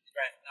 the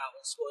graphic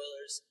novel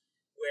spoilers,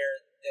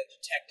 where the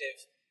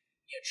detective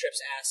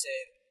trips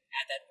acid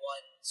at that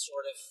one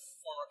sort of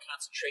former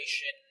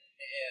concentration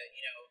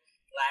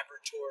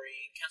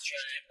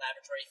concentration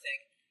laboratory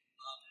thing.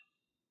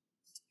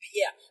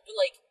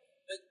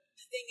 But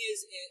the thing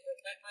is,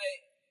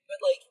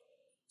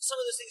 some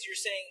of those things you're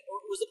saying,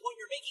 or was the point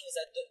you're making, is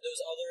that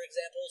those other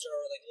examples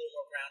are like a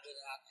little more grounded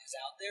and is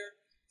out there?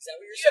 Is that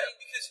what you're saying?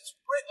 Yeah, because it's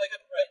right. Like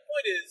my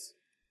point is,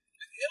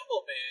 with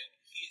Animal Man,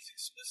 he is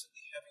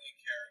explicitly having a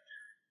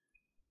character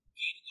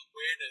gaining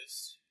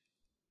awareness,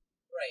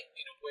 right,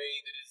 in a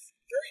way that is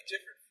very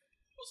different from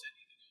almost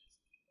anything else.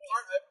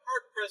 I'm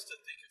hard pressed to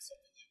think of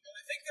something like that.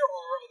 I think there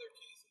are other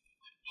cases,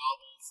 like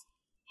novels,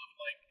 of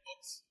like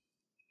books,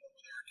 where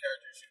there are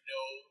characters who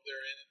know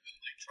they're in it and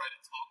like try to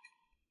talk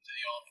to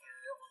the author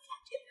or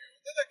talk to a hero.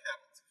 That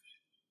happens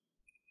occasionally.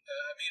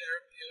 I mean,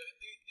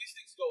 these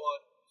things go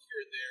on here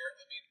and there.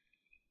 I mean,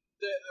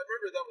 I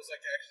remember that was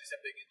like actually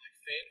something in like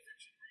fan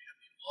fiction where you have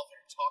the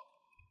author talk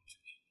to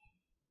people.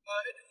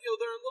 And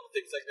there are little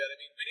things like that. I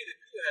mean, Winnie the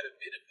Pooh had a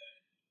bit of that.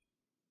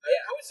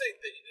 I would say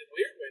that in a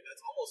weird way,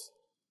 that's almost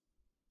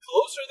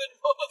closer than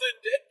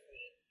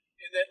Deadpool,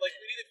 in that like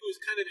Winnie the Pooh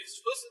is kind of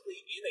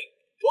explicitly in a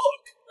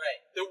book.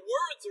 Right. The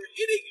words are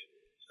hitting him.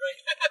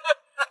 Right.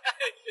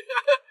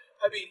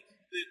 I mean,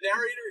 the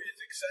narrator is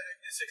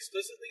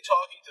explicitly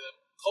talking to them,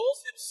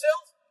 calls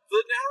himself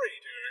the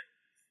narrator.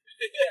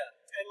 Yeah.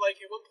 And like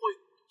at one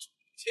point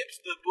tips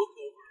the book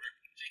over,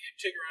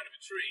 take her out of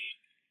a tree.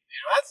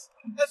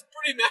 That's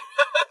pretty mad.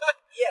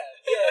 Yeah.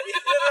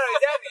 No,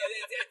 exactly.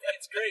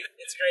 It's great.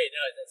 It's great.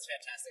 No, that's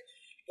fantastic.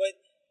 But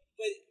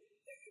the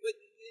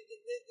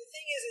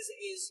thing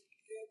is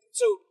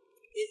so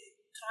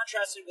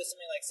contrasted with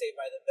something like Saved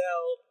by the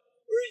Bell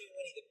or even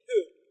Winnie the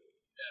Pooh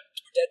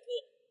or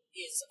Deadpool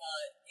is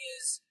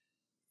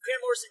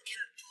Grant Morrison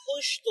can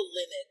push the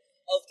limit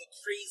of the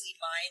crazy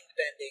mind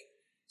bending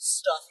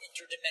stuff,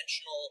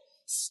 interdimensional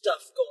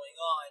stuff going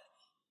on,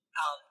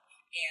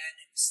 and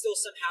still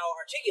somehow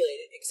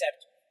articulate it,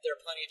 except there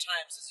are plenty of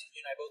times, as you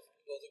and I both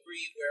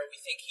agree, where we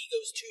think he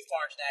goes too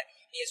far into that,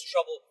 and he has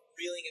trouble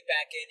reeling it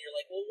back in. You're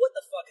like, well, what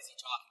the fuck is he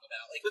talking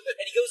about? Like,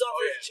 and he goes on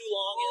for too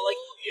long, and you're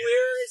like,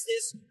 where is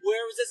this?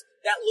 Where was this?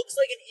 That looks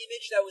like an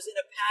image that was in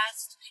a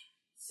past,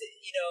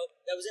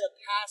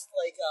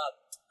 like a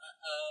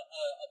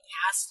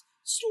past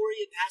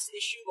story, a past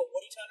issue. But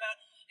what are you talking about?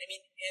 I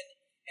mean,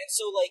 and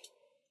so like.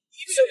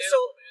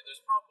 Animal Man,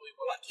 there's probably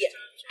one or two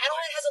times. Animal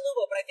Man has a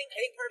little bit, but I think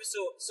part of it.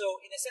 So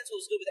in a sense,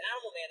 what was good with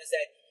Animal Man is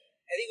that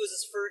I think it was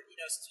his first.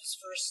 Since it was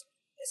first.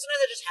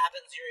 Sometimes that just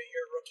happens.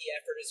 Your rookie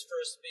effort, his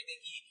first big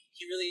thing.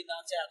 He really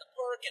knocked it out of the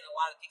park, and a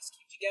lot of things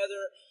came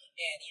together.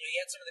 And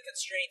he had some of the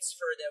constraints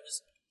for that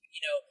was.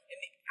 And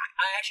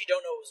I actually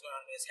don't know what was going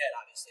on in his head,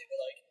 obviously, but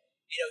like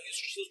he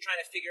was still trying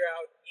to figure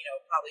out.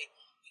 Probably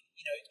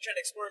trying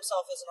to explore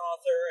himself as an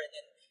author, and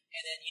then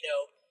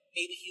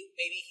maybe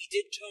he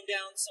did tone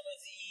down some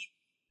of the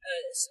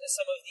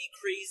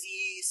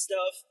crazy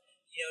stuff,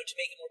 to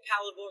make it more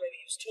palatable.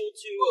 Maybe he was told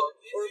to,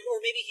 or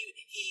maybe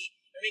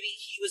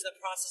he was in the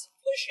process of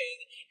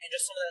pushing, and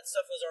just some of that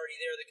stuff was already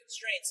there, the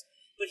constraints.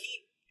 Give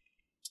me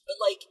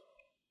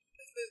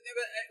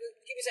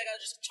a second.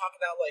 I'll just talk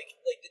about like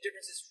the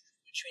differences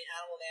between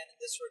Animal Man in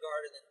this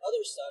regard and then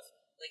other stuff.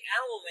 Like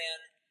Animal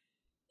Man,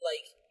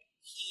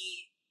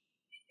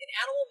 in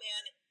Animal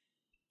Man,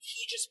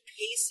 he just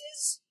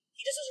paces.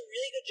 He just does a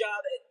really good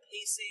job at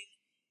pacing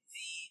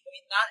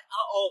not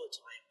all the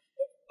time,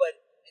 but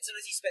and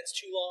sometimes he spends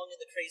too long in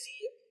the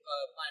crazy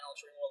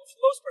mind-altering world. For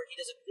the most part, he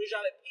does a good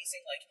job at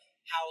pacing,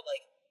 how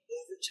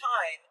over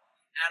time,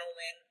 Animal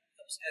Man,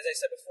 as I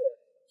said before,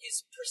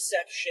 his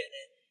perception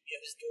and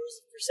his doors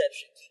of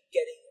perception keep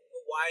getting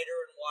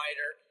wider and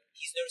wider.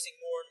 He's noticing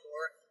more and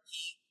more.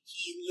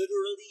 He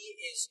literally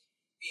is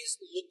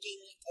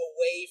looking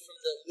away from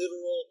the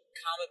literal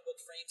comic book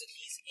frames that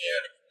he's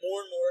in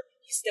more and more.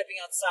 He's stepping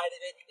outside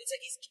of it. It's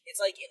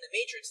like in the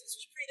Matrix. This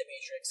was pre the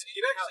Matrix. And he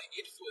can actually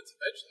influence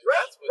eventually.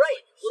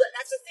 Right. Well,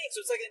 that's the thing.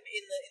 So it's like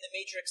in the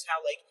Matrix,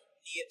 how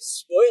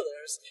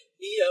spoilers.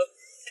 Neo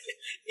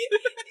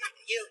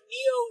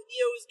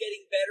is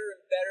getting better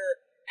and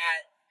better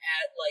at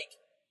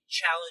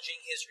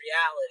challenging his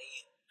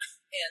reality,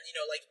 and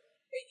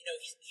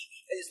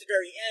he's the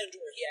very end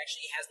where he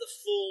actually has the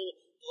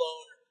full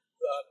blown.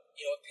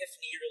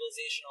 Epiphany,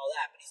 realization, all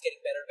that, but he's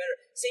getting better and better.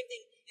 Same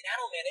thing in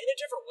Animal Man in a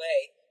different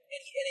way,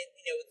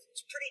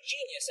 it's pretty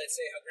genius, I'd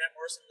say, how Grant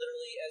Morrison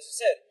literally, as you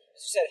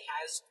said,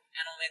 has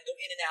Animal Man go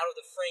in and out of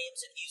the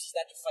frames and uses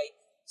that to fight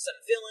some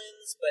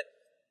villains, but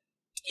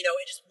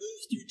it just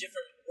moves through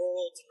different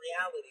worlds and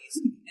realities,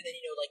 and then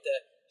like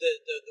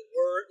the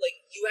word,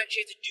 like you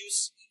actually have to do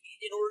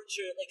in order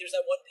to, like, there's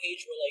that one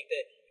page where like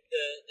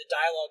the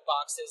dialogue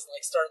boxes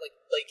like start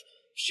like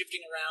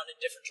shifting around in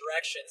different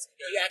directions.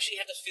 You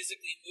actually have to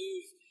physically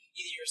move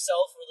either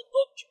yourself or the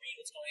book to read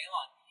what's going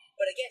on.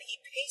 But again, he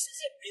paces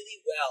it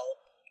really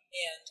well,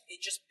 and it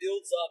just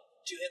builds up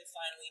to him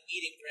finally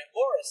meeting Grant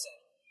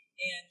Morrison.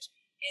 And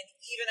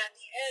even at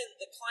the end,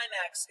 the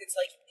climax, it's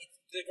like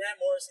the Grant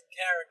Morrison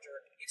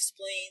character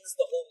explains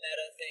the whole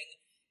meta thing.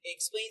 It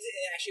explains it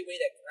in actually a way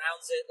that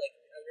grounds it. Like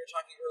we were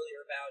talking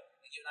earlier about,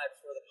 you and I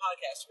before the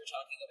podcast, we were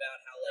talking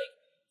about how like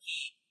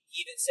he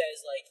even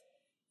says, like,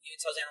 he even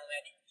tells Animal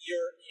Man,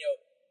 you're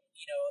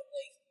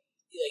like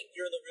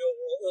you're in the real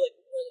world, or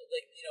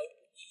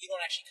you don't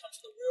actually come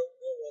to the real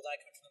world. I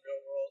come from the real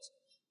world,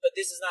 but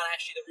this is not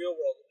actually the real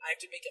world. I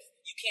have to make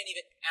you can't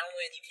even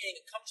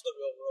come to the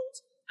real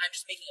world. I'm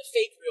just making a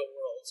fake real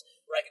world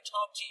where I can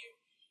talk to you.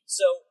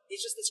 So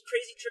it's just this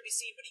crazy trippy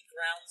scene, but he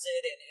grounds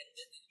it and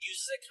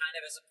uses it kind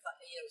of as a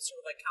sort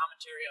of like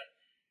commentary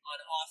on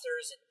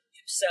authors and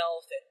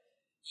himself, and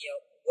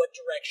what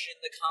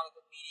direction the comic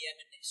book medium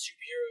and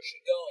superheroes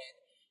should go in.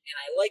 And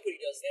I like what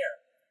he does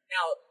there.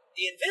 Now,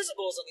 the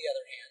Invisibles, on the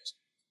other hand,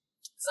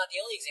 it's not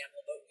the only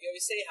example, but we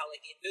always say how,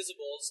 like, the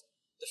Invisibles,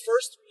 the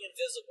first three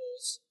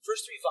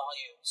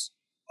volumes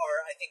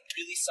are, I think,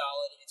 really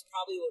solid. It's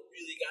probably what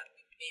really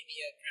made me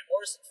a Grant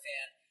Morrison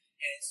fan.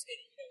 And it's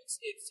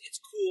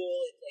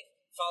cool. It like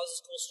follows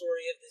this cool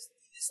story of this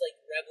like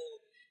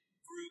rebel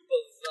group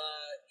of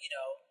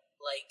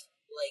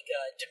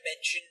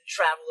dimension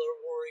traveler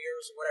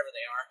warriors or whatever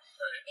they are.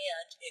 Right.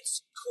 And it's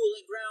cool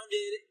and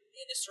grounded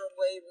in a certain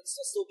way, but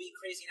still being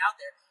crazy and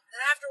out there. And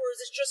then afterwards,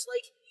 it's just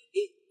like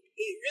it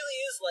really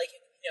is like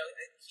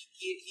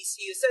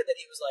he said that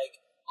he was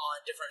like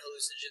on different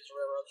hallucinogens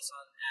or whatever, at least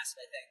on acid,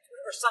 I think,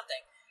 or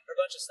something, or a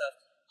bunch of stuff.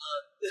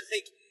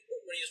 Like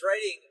when he was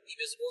writing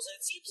Invisibles, and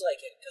it seems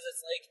like it, because it's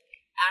like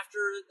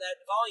after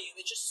that volume,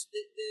 it just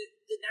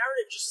the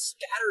narrative just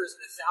scatters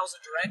in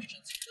 1,000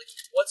 directions. Like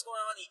what's going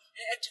on?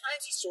 And at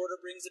times he sort of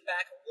brings it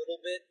back a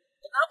little bit,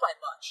 but not by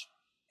much.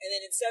 And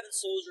then in Seven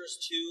Soldiers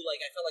 2,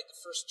 like I felt like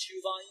the first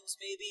 2 volumes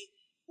maybe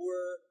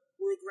were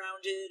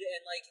grounded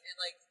and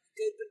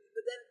good,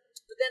 but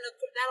then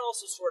that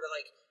also sort of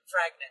like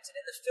fragmented.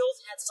 And the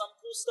Filth had some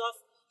cool stuff,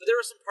 but there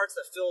were some parts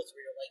of the Filth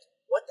where you're like,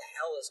 what the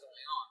hell is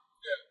going on?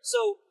 Yeah.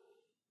 So,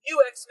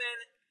 New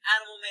X-Men,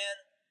 Animal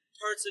Man,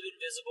 parts of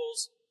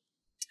Invisibles,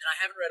 and I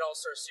haven't read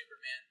All-Star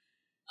Superman.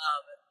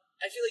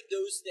 I feel like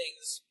those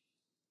things,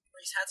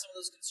 where he's had some of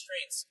those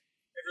constraints,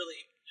 have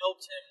really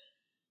helped him.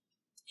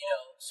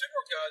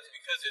 Super Gods,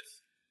 because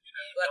it's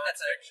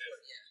non-fiction,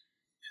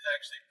 is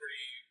actually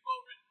pretty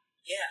well written.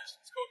 Yeah,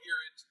 it's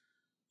coherent.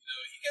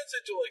 He gets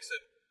into like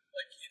some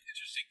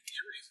interesting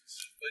theories and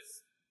stuff, but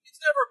it's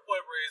never a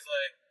point where he's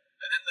like,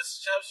 and then the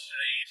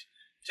substrate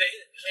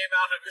came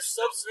out of the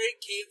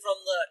substrate came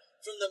from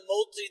the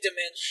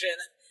multi-dimension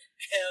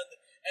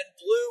and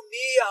blew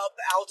me up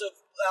out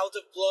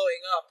of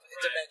blowing up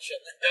dimension.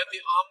 Then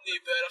the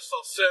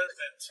omniversal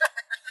serpent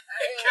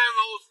came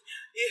out,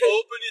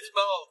 opened its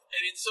mouth,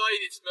 and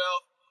inside its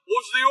mouth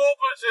was the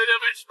opposite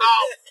of its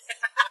mouth.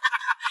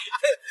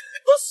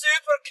 The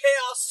super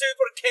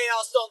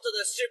chaos onto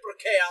the super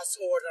chaos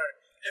order.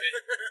 And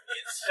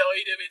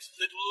inside of its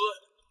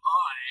little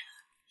eye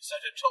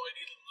sat a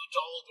tiny little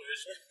doll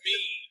version of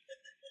me.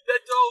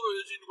 That doll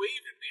version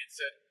waved at me and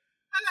said,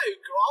 "Hello,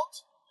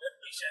 Grant."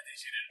 He said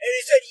this in and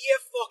he said, "You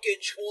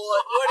fucking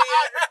twat. What are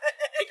you?"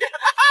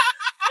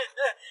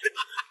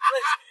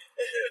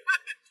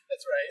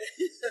 That's right.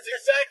 That's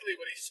exactly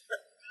what he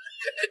said.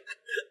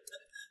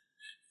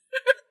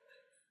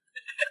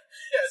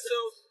 Yeah, so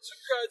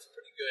Supergod's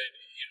pretty good.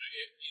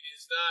 It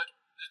is not.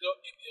 There's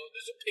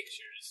no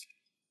pictures.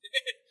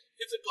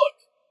 It's a book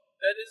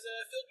that is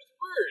filled with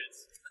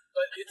words,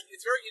 but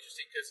it's very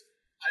interesting because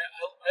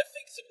I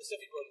think some of the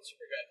stuff he wrote in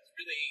Supergod is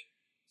really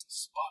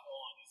spot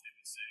on, as they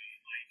would say.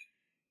 Like,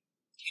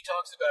 he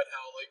talks about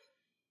how like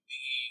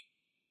the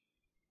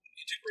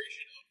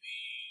integration of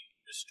the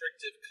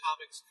restrictive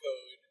comics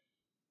code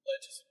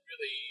led to some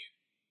really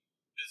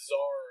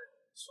bizarre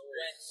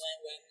stories.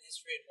 When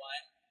history and why?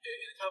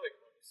 In the comic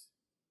books.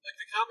 Like,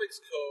 the comics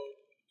code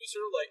was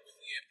sort of like with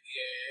the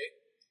MPAA,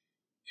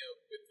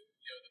 with the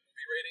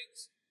movie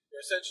ratings, where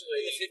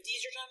essentially... In the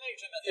 50s you're talking about? You're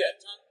talking about that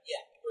time?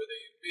 Yeah. Where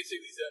they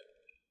basically said,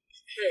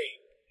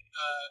 hey,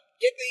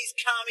 get these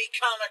comic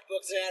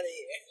books out of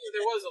here.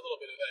 There was a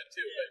little bit of that,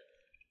 too, but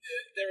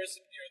there was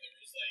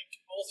like,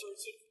 all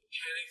sorts of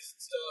panics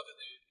and stuff, and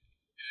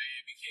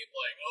it became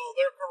like, oh,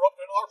 they're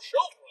corrupting our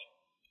children.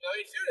 Now,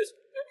 in fairness,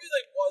 there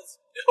really was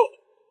no,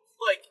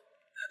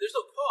 there's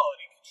no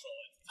quality control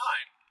at the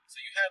time. So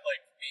you had,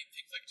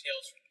 things like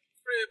Tales from the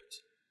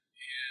Crypt,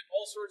 and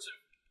all sorts of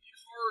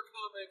horror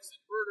comics,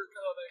 and murder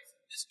comics,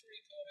 and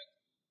mystery comics.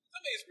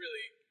 Some of these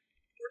really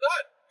were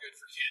not good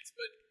for kids,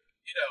 but,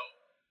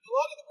 a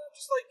lot of them were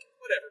just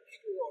whatever.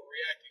 People were all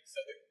reacting,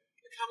 so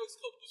the comics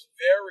club was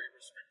very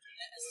restricted.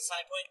 As a a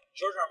side point,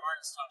 George R. R.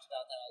 Martin's talked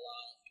about that a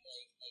lot. He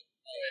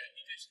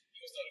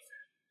was not a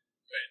fan.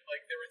 Right?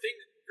 Like, there were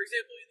things, for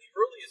example, in the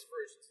earliest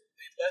versions,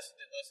 they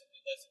lessened and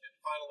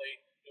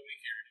finally nobody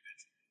cared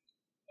eventually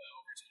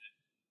over time.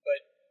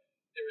 But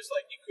there was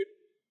like, you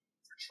couldn't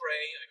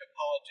portray like a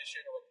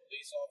politician or a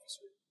police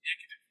officer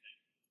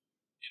negatively.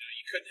 You know,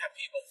 you couldn't have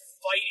people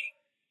fighting.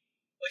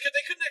 Like,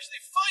 they couldn't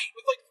actually fight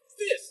with like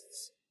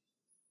fists.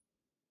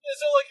 And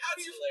so, like, how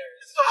do you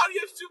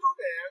have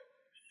Superman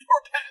or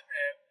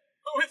Batman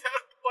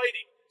without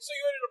fighting? So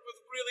you ended up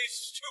with really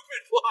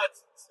stupid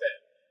plots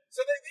instead.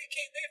 So they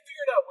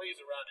figured out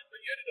ways around it, but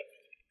you ended up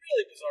with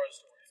really bizarre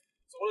stories.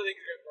 So one of the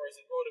things Grant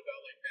Morrison wrote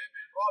about like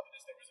Batman and Robin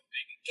is there was a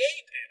big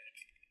gay panic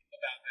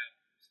about them,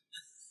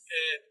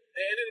 and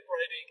they ended up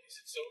writing. He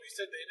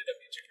said they ended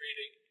up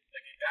integrating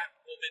like a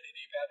Batwoman and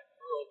a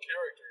Batgirl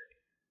character,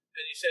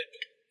 and he said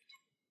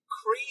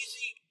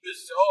crazy,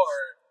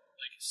 bizarre,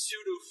 like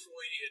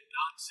pseudo-Freudian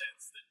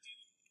nonsense that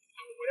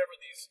whatever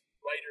these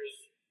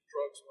writers'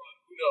 drugs were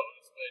on, who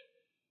knows, but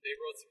they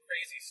wrote some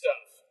crazy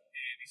stuff,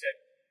 and he said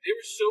they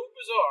were so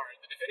bizarre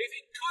that if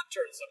anything could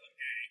turn someone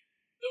gay,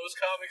 those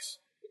comics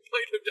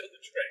might have done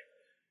the trick.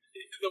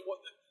 It's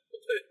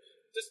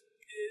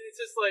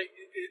just like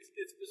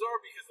it's bizarre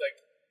because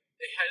like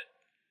they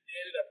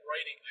ended up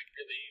writing like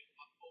really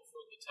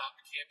over the top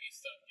campy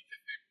stuff because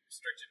they were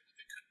restricted what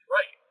they couldn't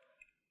write.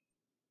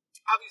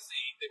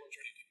 Obviously, they weren't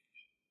turning people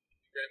gay.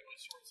 Grant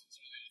Morrison is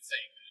really not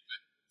saying that,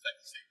 but it's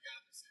like the same guy.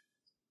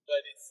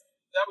 But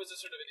that was a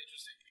sort of an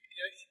interesting.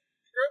 You know,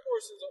 Grant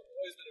Morrison's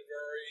always been a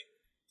very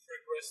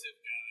progressive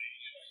guy.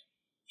 You know,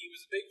 he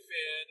was a big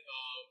fan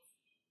of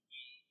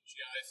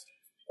GI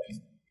stuff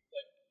because,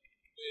 like,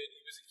 when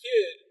he was a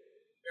kid,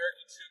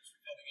 American troops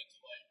were coming into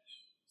like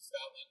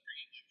Scotland,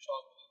 bringing like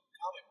chocolate and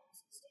comic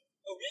books and stuff.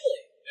 Oh,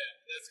 really? Yeah,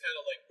 that's kind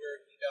of like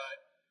where he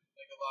got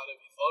like a lot of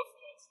his love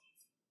for that stuff.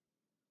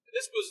 And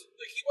this was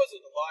like he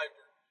wasn't alive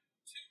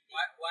too.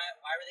 Why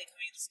were they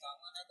coming to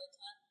Scotland at that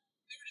time?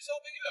 They were just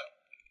helping out.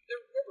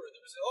 Remember,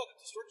 there was a lot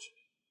of destruction.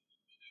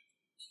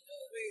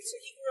 So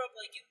he grew up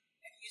like in,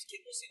 I think his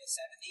kid was in the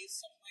 70s,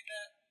 something like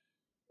that.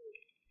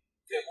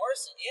 Grant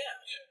Morrison, yeah.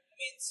 I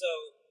mean,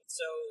 I'm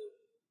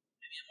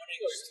wondering.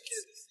 He was a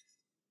kid in the 60s.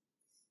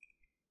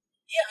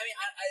 Yeah, I mean,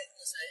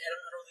 listen, I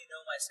don't really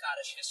know my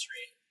Scottish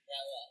history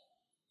that well,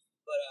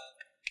 but I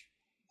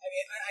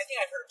mean, I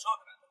think I've heard him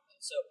talk about it.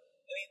 So,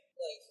 I mean,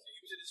 like,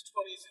 he was in his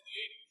 20s in the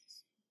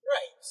 80s.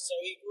 Right. So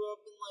he grew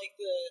up in like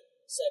the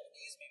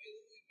 70s, maybe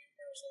in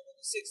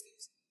the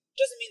 60s.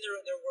 Doesn't mean there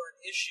weren't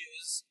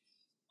issues.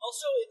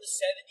 Also, in the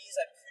 70s,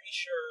 I'm pretty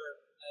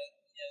sure. I'm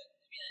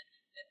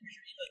pretty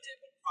sure England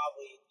did, but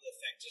probably the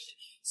affected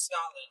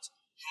Scotland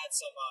had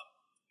some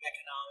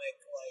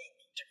economic like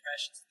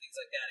depressions and things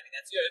like that. I mean,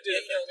 that's it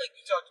did. You know, like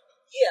you talked about.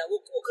 Yeah,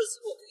 because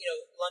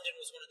London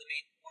was one of the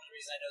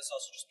reasons I noticed.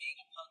 Also, just being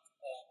a punk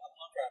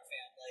rock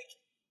fan,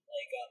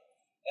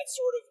 that's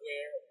sort of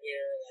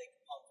where like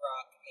punk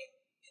rock in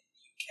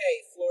the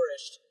UK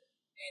flourished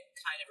and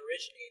kind of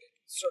originated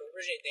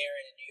there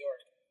and in New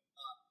York,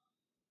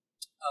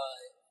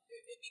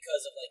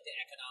 because of like the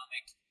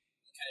economic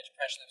kind of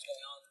depression that was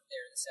going on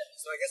there in the 70s.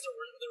 So I guess there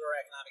were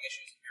economic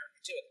issues in America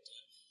too at the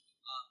time.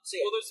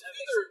 Well, there's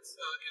other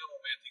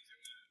Animal Man things I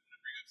want to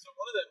bring up. So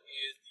one of them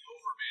is the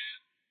Overman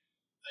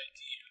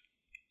idea.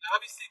 Now,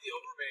 obviously, the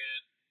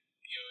Overman,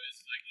 is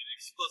like an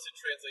explicit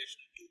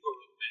translation of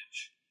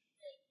Ubermensch.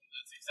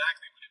 That's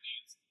exactly what it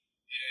means,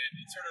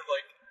 and it's sort of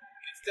like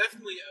it's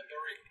definitely a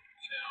very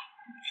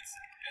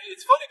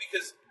it's funny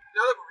because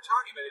now that we're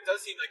talking about it, it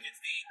does seem like it's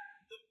the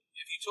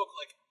if you took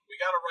like we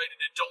got to write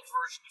an adult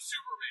version of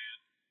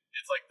Superman,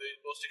 it's like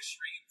the most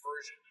extreme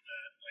version of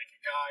that, like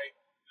a guy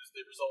who's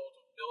the result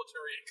of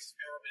military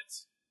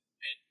experiments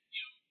and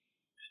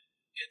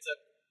ends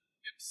up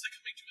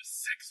succumbing to a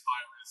sex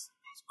virus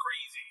and goes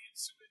crazy and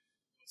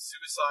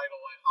suicidal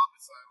and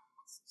homicidal and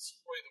wants to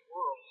destroy the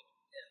world.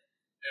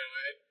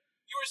 And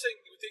you were saying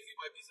you think it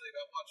might be something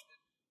about Watchmen.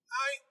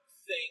 I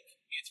think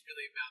it's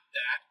really about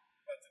that.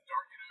 About the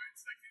dark,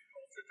 it's like the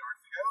ultra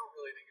dark thing. I don't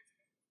really think it's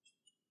about Watchmen.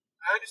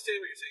 I understand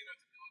what you're saying about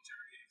the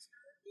military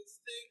experiments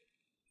thing,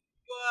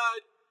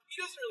 but he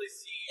doesn't really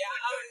see. Yeah,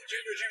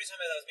 Jeremy talking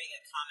about that was making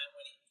a comment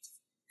when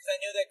because I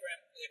know that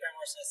Grant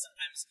Morrison has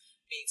sometimes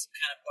made some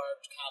kind of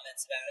barbed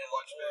comments about it.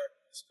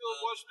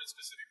 Watchmen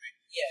specifically.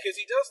 Yeah, because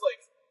he does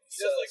like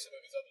some of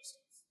his other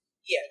stuff.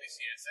 Yeah, but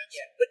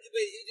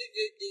we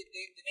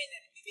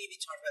maybe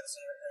talked about this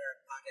in our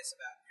podcast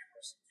about Grant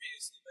Morrison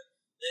previously, but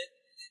the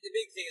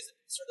big thing is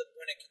sort of the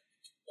bone of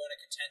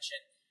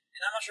contention,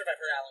 and I'm not sure if I've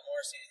heard Alan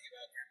Moore say anything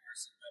about Grant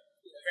Morrison, but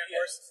Grant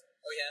Morrison.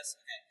 Oh yes,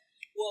 okay.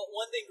 Well,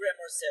 one thing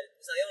Grant Morrison said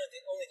is not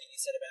the only thing he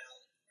said about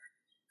Alan Moore,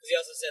 because he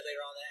also said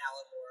later on that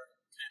Alan Moore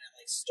kind of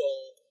like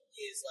stole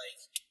his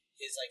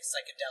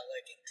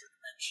psychedelic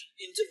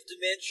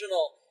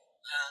interdimensional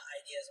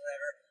ideas, or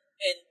whatever.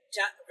 And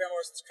to Grant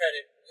Morrison's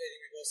credit,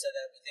 we both said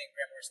that we think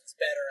Grant Morrison's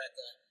better at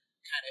the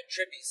kind of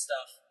trippy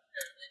stuff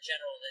in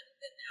general than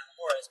Alan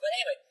Moore is. But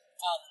anyway,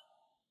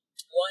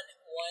 one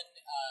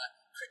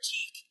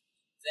critique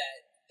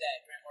that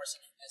that Grant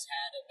Morrison has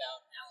had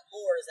about Alan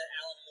Moore is that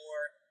Alan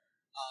Moore,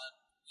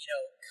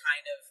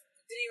 kind of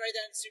did he write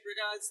that in Super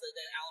Gods? That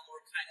Alan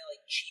Moore kind of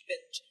like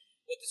cheapened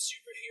what the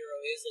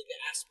superhero is, like the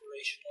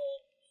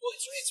inspirational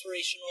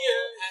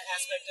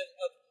aspect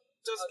of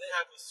doesn't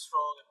have a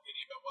strong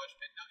opinion about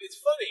Watchmen. Now, it's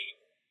funny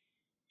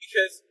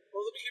because,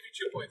 well, let me give you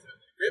 2 points on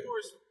it. Grant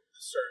Morrison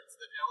asserts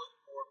that Alan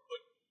Moore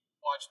put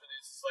Watchmen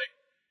is like,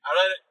 I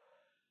read it,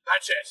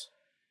 that's it.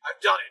 I've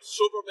done it.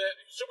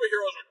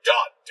 Superheroes are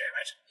done, damn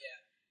it.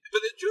 Yeah. But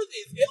the truth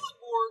is, Alan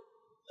Moore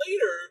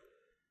later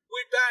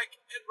went back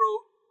and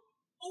wrote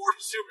more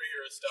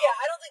superhero stuff. Yeah,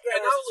 I don't think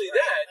Grant Morrison's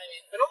right.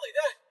 Not only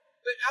that,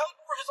 but Alan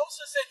Moore has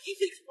also said he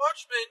thinks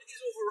Watchmen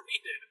is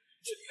overrated.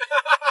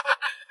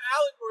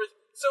 Alan Moore is,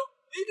 so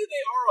maybe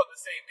they are on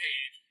the same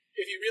page,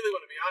 if you really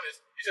want to be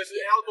honest. It's just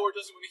that Alan Moore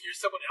doesn't want to hear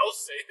someone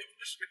else say that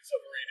Watchmen's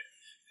overrated.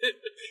 I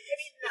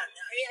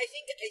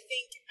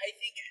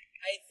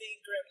think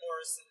Grant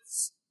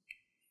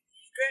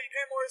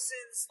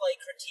Morrison's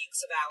like critiques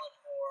of Alan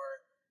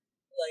Moore,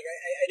 like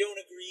I don't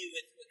agree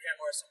with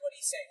Grant Morrison what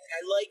he's saying.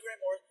 Like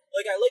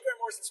I like Grant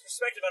Morrison's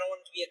perspective. I don't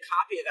want him to be a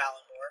copy of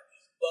Alan Moore,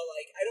 but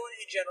like I don't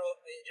in general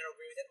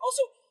agree with it.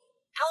 Also,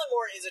 Alan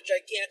Moore is a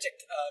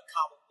gigantic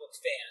comic book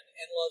fan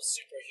and loves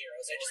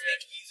superheroes. I just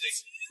think he's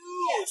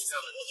huge.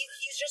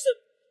 He's just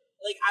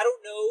I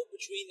don't know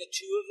between the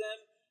two of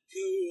them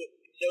who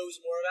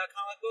knows more about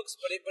comic books,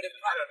 but it would be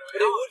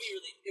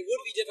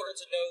difficult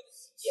to know.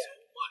 So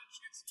much.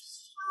 It's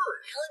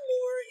absurd. Alan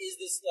Moore is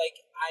this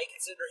I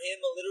consider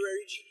him a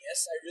literary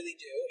genius. I really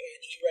do,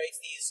 and he writes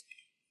these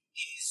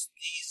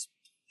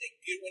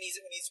when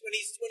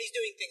he's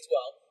doing things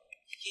well,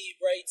 he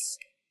writes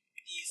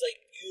these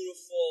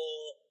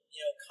beautiful,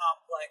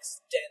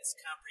 complex, dense,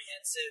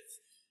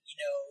 comprehensive,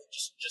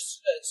 just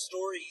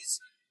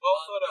stories. Well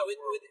thought out with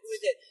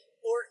it.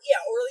 Or at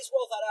least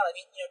well thought out. I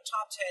mean,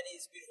 top 10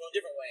 is beautiful in a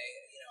different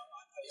way,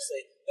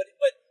 obviously.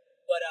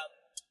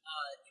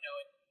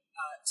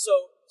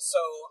 So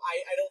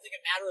I don't think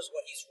it matters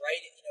what he's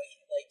writing.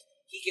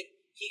 He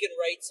can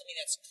write something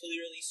that's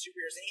clearly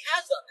superheroes, and he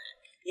has done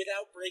that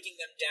without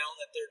breaking them down.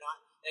 That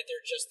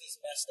they're just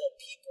these messed up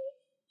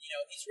people.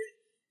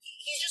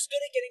 He's just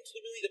good at getting to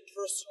really the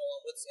personal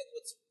and what's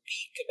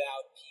weak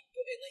about people,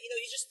 and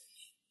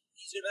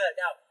he's good about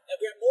that. Now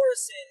Grant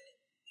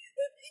Morrison.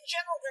 In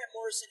general, Grant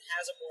Morrison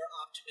has a more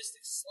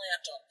optimistic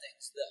slant on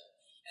things, though,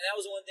 and that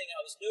was one thing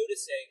I was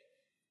noticing,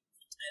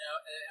 and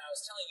I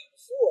was telling you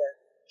before,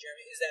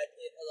 Jeremy, is that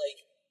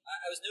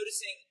I was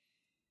noticing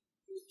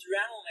through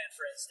Animal Man,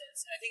 for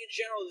instance, and I think in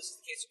general this is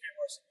the case with Grant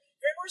Morrison.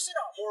 Grant Morrison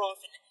more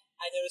often,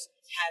 I notice,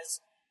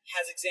 has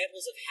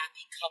examples of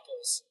happy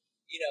couples,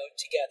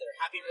 together,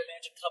 happy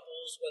romantic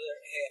couples, whether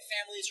they have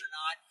families or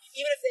not,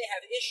 even if they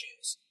have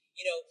issues.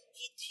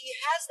 He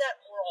has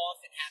that more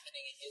often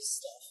happening in his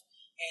stuff.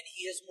 And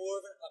he has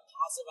more of a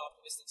positive,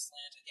 optimistic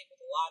slant, I think,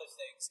 with a lot of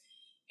things.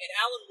 And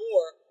Alan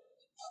Moore,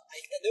 I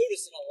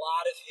noticed in a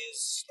lot of his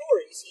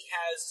stories, he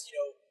has,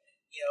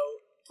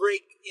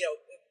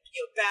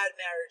 bad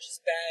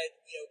marriages, bad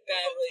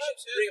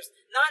relationships, breakups,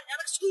 not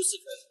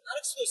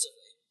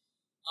exclusively.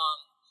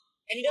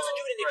 And he doesn't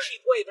do it in a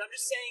cheap way. But I'm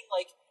just saying,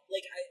 I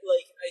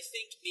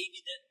think maybe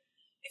that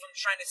if I'm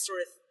trying to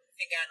sort of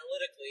think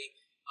analytically,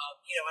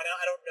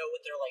 I don't know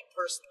what they're like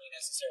personally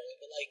necessarily,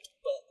 but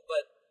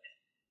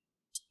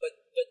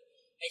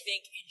I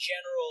think in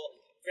general,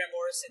 Grant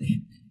Morrison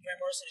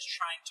is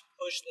trying to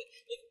push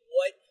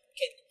what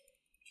can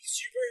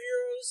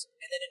superheroes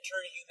and then in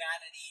turn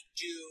humanity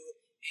do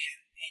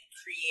and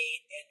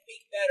create and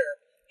make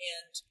better.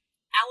 And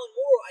Alan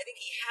Moore, I think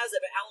he has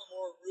that, but Alan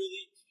Moore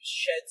really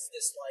sheds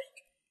this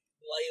light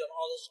on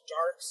all this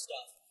dark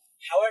stuff.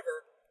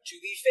 However, to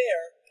be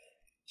fair,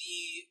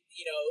 the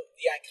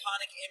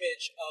iconic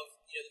image of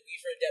the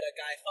V for Vendetta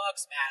Guy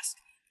Fawkes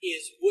mask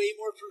is way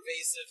more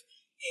pervasive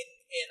in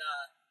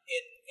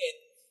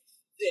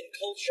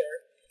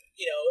culture,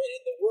 and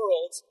in the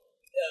world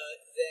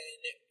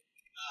than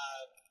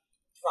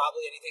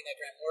probably anything that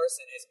Grant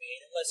Morrison has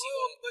made, unless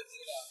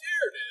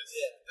fairness,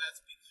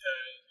 that's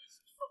because it's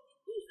from the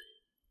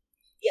movie.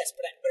 Yes,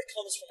 but it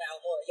comes from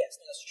Alan Moore.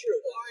 Yes, no, that's true.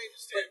 Well, I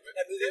understand, but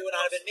that movie would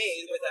not have been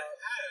made without.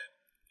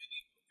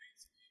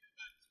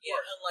 Yeah,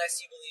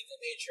 unless you believe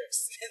the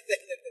Matrix thing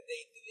that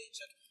they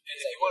took. And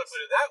if you want to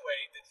put it that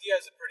way, then he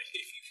has a pretty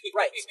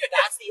right. So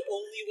that's the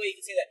only way you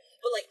can say that.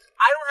 But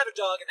I don't have a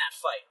dog in that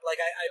fight.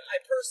 I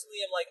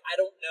personally am I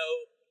don't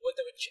know what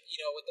the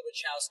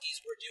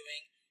Wachowskis were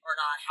doing or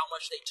not, how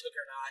much they took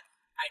or not.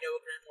 I know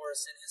what Grant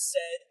Morrison has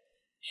said,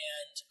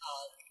 and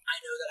I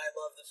know that I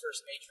love the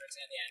first Matrix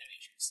and the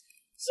Animatrix.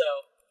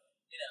 So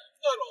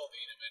not all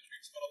the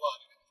Animatrix, but a lot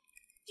of it.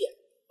 Yeah,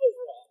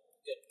 overall,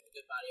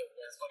 good body of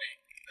work. That's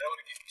funny. I don't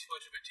want to get too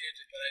much of a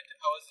tangent, but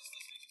I was just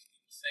listening to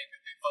people saying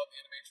that they thought the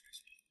Animatrix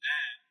was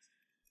bad.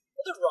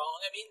 Well, they're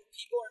wrong. I mean,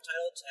 people are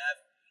entitled to have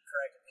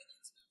correct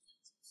opinions about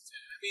things.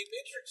 I mean,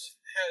 Matrix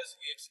has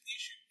its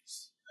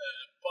issues,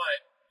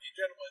 but in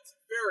general, it's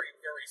a very,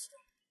 very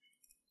strong movie.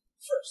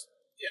 First.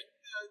 Yeah.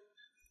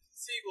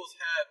 Sequels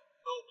have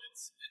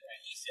moments and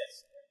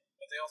pieces,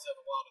 but they also have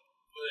a lot of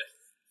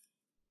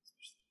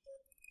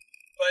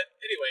But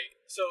anyway,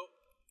 so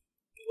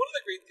one of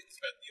the great things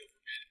about the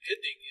Overman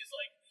ending is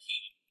like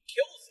he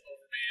kills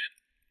Overman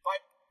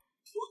by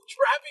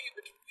trapping him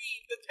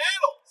between the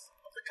panels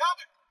of the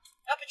comic.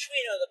 Not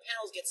between, the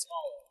panels get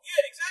smaller.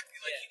 Yeah, exactly.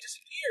 Like he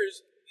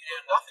disappears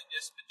in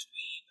nothingness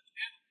between the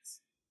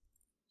panels.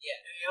 Yeah.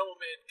 And Animal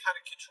Man kind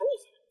of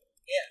controls it.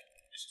 Yeah.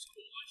 Which is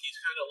cool. Like he's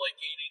kind of like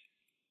gaining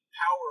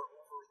power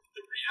over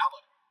the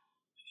reality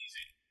that he's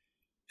in.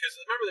 Because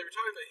remember they were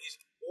talking about his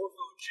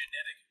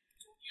morphogenetic,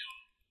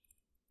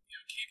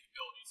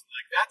 capabilities.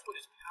 Like that's what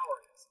his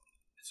power is.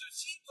 And so it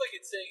seems like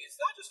it's saying it's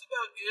not just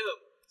about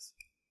animals.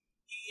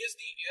 He is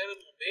the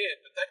Animal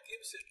Man, but that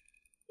gives him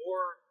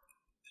more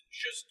than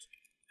just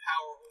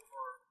power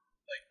over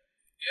like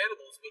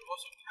animals, but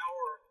also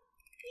power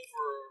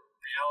over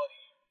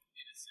reality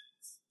in a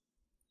sense.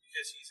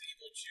 Because he's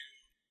able to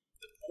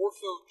the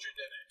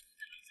morphogenetic,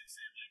 as they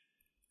say, like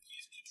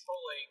he's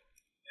controlling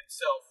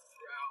himself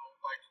throughout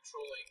by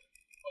controlling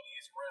what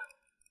he's around.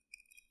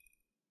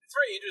 It's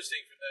very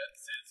interesting from that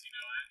sense, and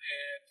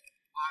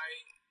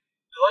I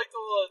liked a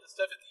lot of the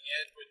stuff at the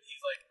end when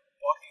he's like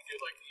walking through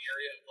like the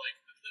area of like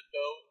the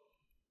limbo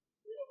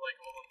of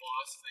like all the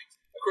lost things.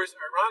 Of course,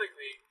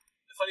 ironically,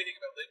 the funny thing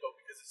about limbo,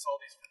 because it's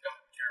all these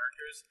forgotten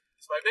characters,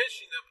 is by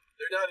mentioning them,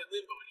 they're not in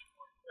limbo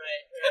anymore.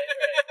 Right.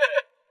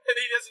 And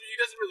he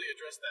doesn't really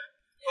address that.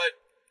 Yeah.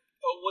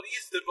 But what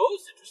is the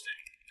most interesting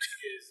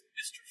is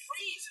Mr.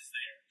 Freeze is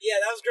there.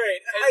 Yeah, that was great.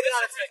 And I did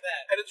not expect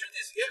that. And the truth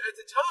is, at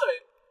the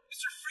time,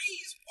 Mr.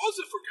 Freeze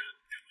was a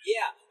forgotten villain.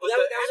 Yeah. But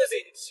the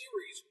animated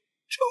series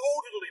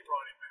totally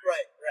brought him back.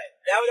 Right.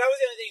 That was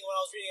the only thing when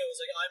I was reading it,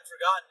 was like, I'm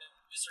forgotten, and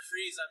Mr.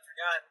 Freeze, I'm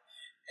forgotten.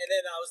 And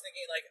then I was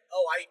thinking, like,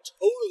 oh, I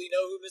totally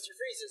know who Mr.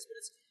 Freeze is,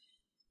 but it's,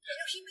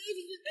 he may have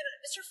even been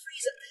Mr.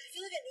 Freeze. I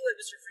feel like I knew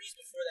Mr. Freeze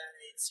before the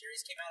animated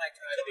series came out. I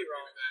could be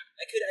wrong.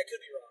 I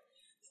could be wrong.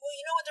 Well,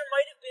 you know what? There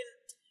might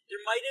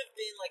have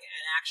been like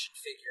an action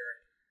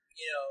figure,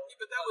 Yeah,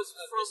 but that was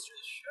from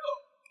the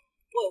show.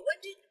 Well, when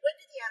did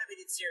the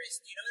animated series?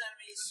 Do you know when the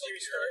animated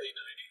series started? Early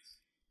 90s.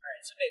 All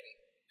right, so maybe.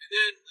 And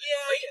then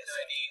late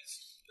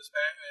 90s was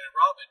Batman and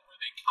Robin, where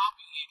they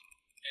copied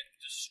and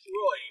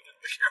destroyed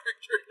the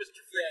character of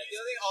Mr. Freeze. Yeah, the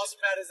only thing awesome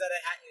about it is that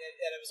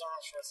it was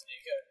Arnold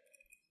Schwarzenegger.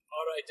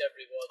 All right,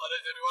 everyone.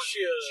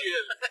 Chill.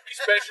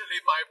 Especially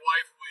my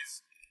wife who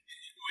is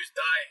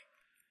dying.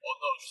 Oh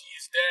no, she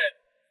is dead.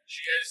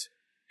 She has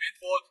been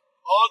put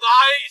on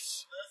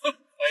ice.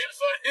 I am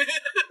sorry.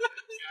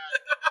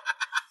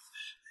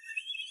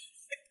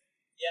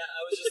 Yeah,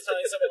 I was just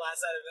telling somebody last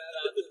night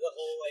about the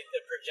whole like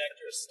the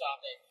projector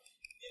stopping.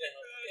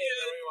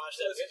 When we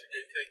watched that. That's such a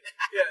great thing.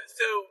 Yeah,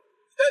 so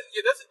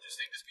that's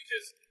interesting, just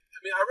because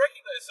I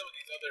recognize some of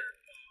these other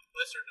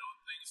lesser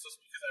known things just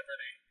because I've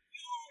read a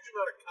huge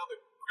amount of comic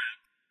book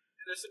crap.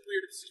 And there's some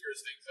weird obscure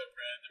things I've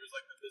read. There was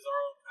like the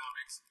Bizarro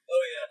comics.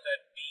 Oh yeah,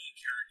 that B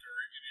character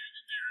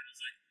in there, and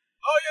it's like,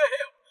 oh yeah,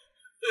 him.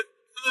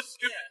 The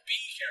stupid B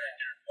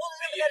character. Well,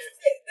 no, that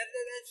fit. That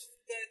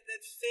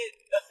fit.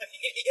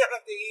 You don't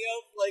have to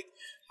like,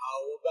 how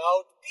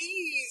about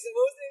bees? And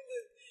what was the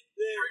name of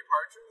the Harry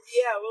Partridge?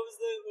 Yeah, what was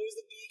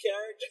the B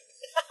character?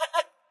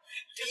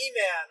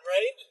 B-Man,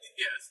 right?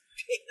 Yes.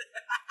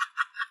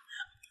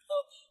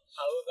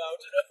 How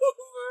about an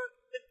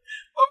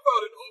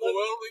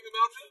overwhelming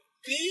amount of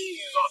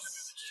bees?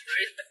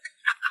 Right?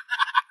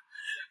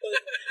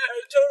 A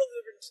total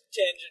different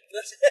tangent.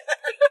 That's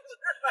right.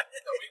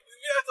 No, we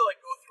have to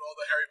go through all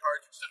the Harry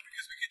Partridge stuff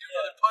because we could do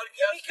another podcast.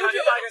 Yeah, we could do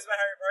a podcast about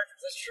Harry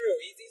Partridge. That's true.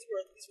 He's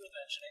worth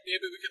mentioning.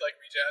 Maybe we could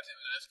reach out to him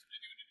and ask him to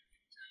do an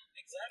interview too.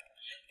 Exactly.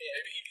 Yeah.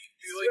 Maybe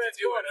he'd like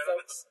to do it. I don't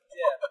know.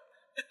 Yeah.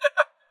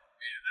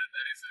 Man,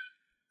 that's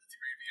a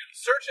great video.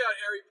 Search out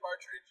Harry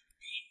Partridge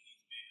bees,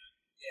 man.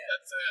 Yeah.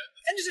 That's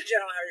and just in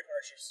general, Harry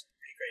Partridge is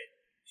pretty great.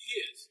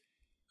 He is.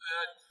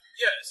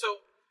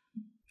 So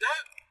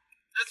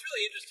that's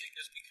really interesting,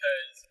 just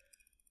because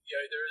there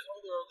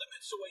are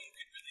limits to what you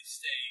can really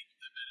say with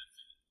the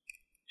metaphor.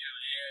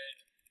 And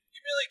he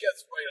really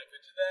gets right up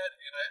into that,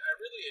 and I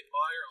really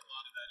admire a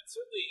lot of that. It's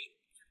certainly,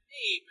 for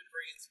me, been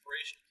very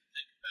inspirational to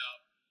think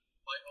about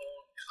my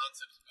own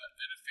concepts about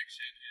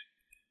metafiction and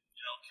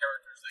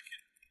characters that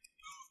can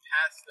move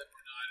past them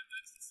or not. And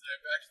that's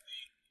I've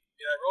actually,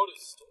 I wrote a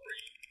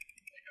story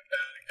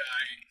about a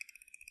guy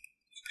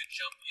who could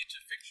jump into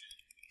fiction,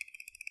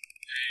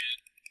 and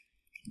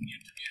to me,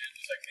 it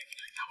was thinking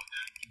how would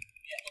that,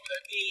 what would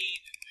that mean,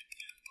 and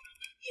what are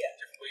the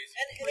different ways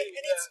and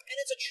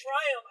it's a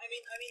triumph. I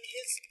mean,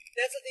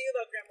 that's the thing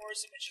about Grant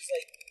Morrison, which is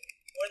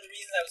one of the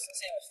reasons I was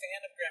saying I'm a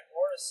fan of Grant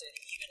Morrison,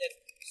 even if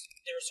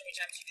there were so many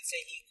times you could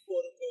say he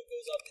quote unquote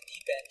goes off the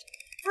deep end.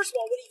 First of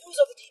all, when he goes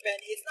off the deep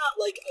end, it's not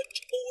like a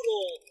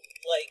total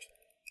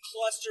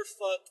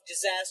clusterfuck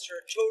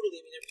disaster. Totally,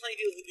 I mean, there are plenty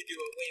of people who could do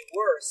it way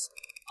worse.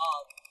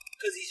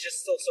 Because he's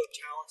just so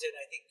talented.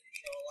 I think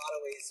in a lot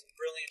of ways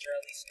brilliant, or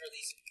at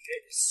least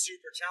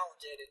super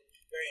talented and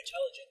very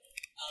intelligent.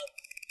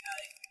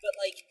 But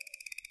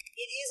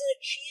it is an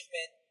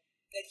achievement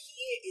that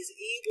he is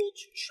able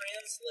to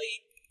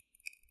translate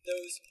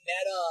those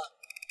meta,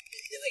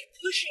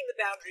 pushing the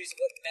boundaries of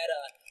what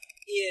meta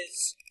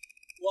is,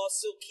 while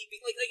still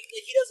keeping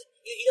he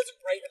doesn't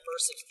write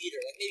immersive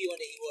theater. Like maybe one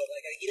day he would.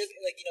 Like he doesn't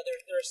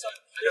there are some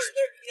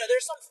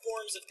there's some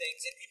forms of things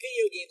in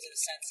video games in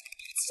a sense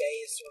you could say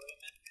is sort of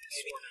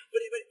maybe,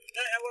 but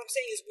what I'm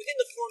saying is within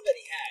the form that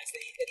he has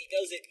that he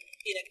does it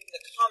in a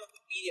comic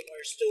book medium where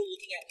you're still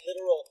looking at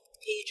literal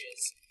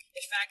pages.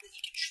 The fact that he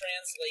can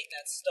translate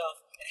that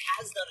stuff and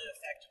has done it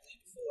effectively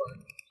before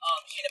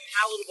in a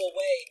palatable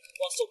way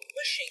while still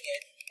pushing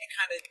it and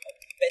kind of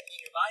bending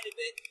your mind a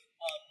bit.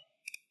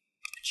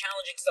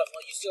 Challenging stuff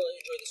while you still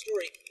enjoy the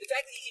story. The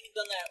fact that he's even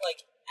done that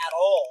at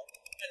all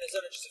and has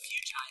done it just a few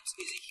times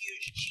is a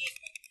huge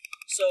achievement.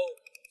 I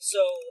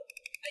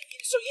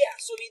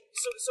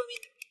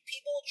mean,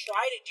 people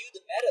try to do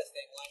the meta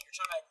thing, like you're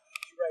talking about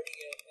you writing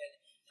it and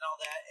all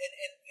that,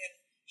 and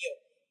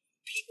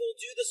people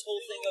do this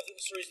whole thing of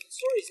stories and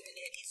stories, and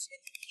he's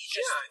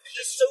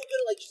so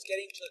good at just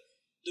getting to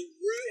the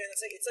root, and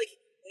it's like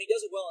when he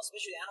does it well,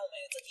 especially Animal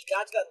Man, it's like he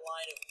got to that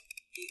line of.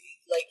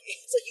 It's like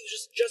he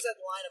was just at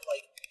the line of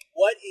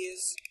what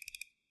is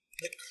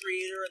the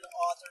creator and the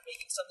author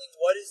making something,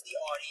 what is the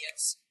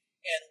audience,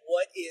 and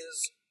what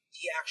is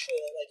the actual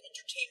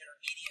entertainment or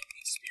media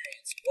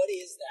experience? What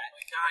is that? Oh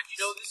my God, you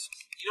know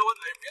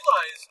what? I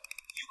realized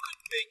you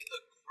could make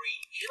a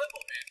great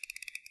Animal Man.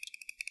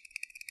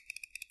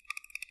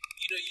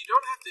 You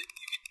don't have to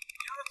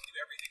do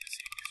everything the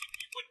same because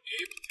you wouldn't be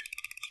able to.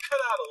 You cut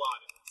out a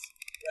lot of this.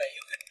 Right.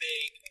 You could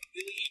make a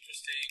really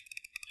interesting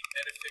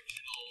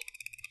metafictional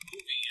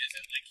movie, is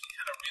it he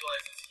kind of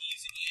realizes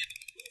he's in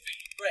a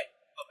movie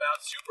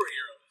about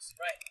superheroes,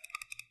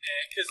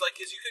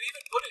 because you could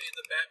even put it in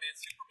the Batman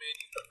Superman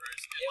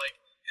universe, and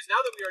because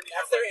now that we already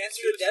have their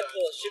answer to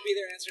Deadpool, it should be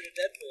their answer to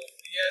Deadpool.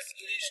 Yes,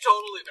 it is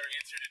totally their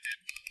answer to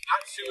Deadpool,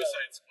 not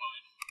Suicide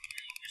Squad,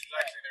 which is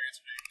actually their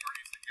answer to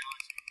Guardians of the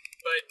Galaxy.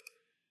 But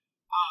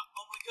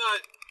oh my God,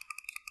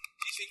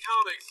 DC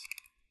Comics,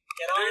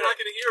 I know you're not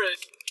going to hear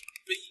us,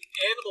 but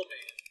Animal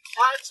Man.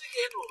 Classic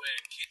Animal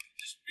Man can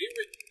just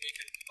rewritten, make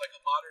it like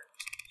a modern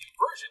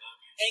version of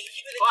it. And you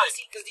keep it in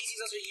DC because DC's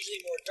also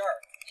usually more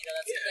dark.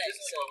 That's the thing. There's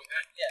nothing wrong with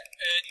that. Yeah,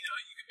 and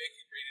you can make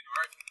it rated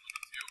R if you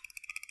wanted to,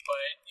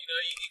 but you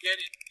can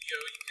get it.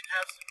 You can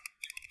have some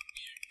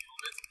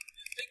elements.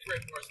 I think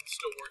Grant Morrison's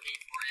still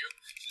working for you.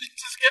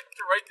 Just get him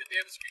to write the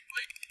damn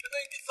screenplay, and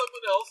then get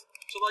someone else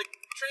to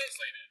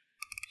translate it.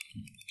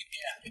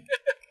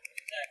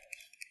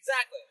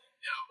 Exactly.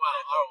 Yeah,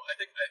 well, I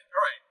think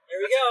all right.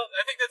 There we go.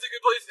 I think that's a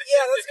good place to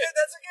Yeah, that's good.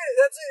 That's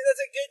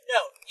a good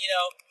note.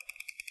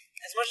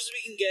 As much as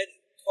we can get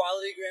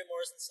quality Grant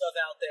Morrison stuff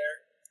out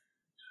there,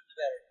 the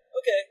better.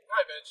 Okay.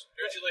 All right, Bench.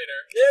 Heard you later.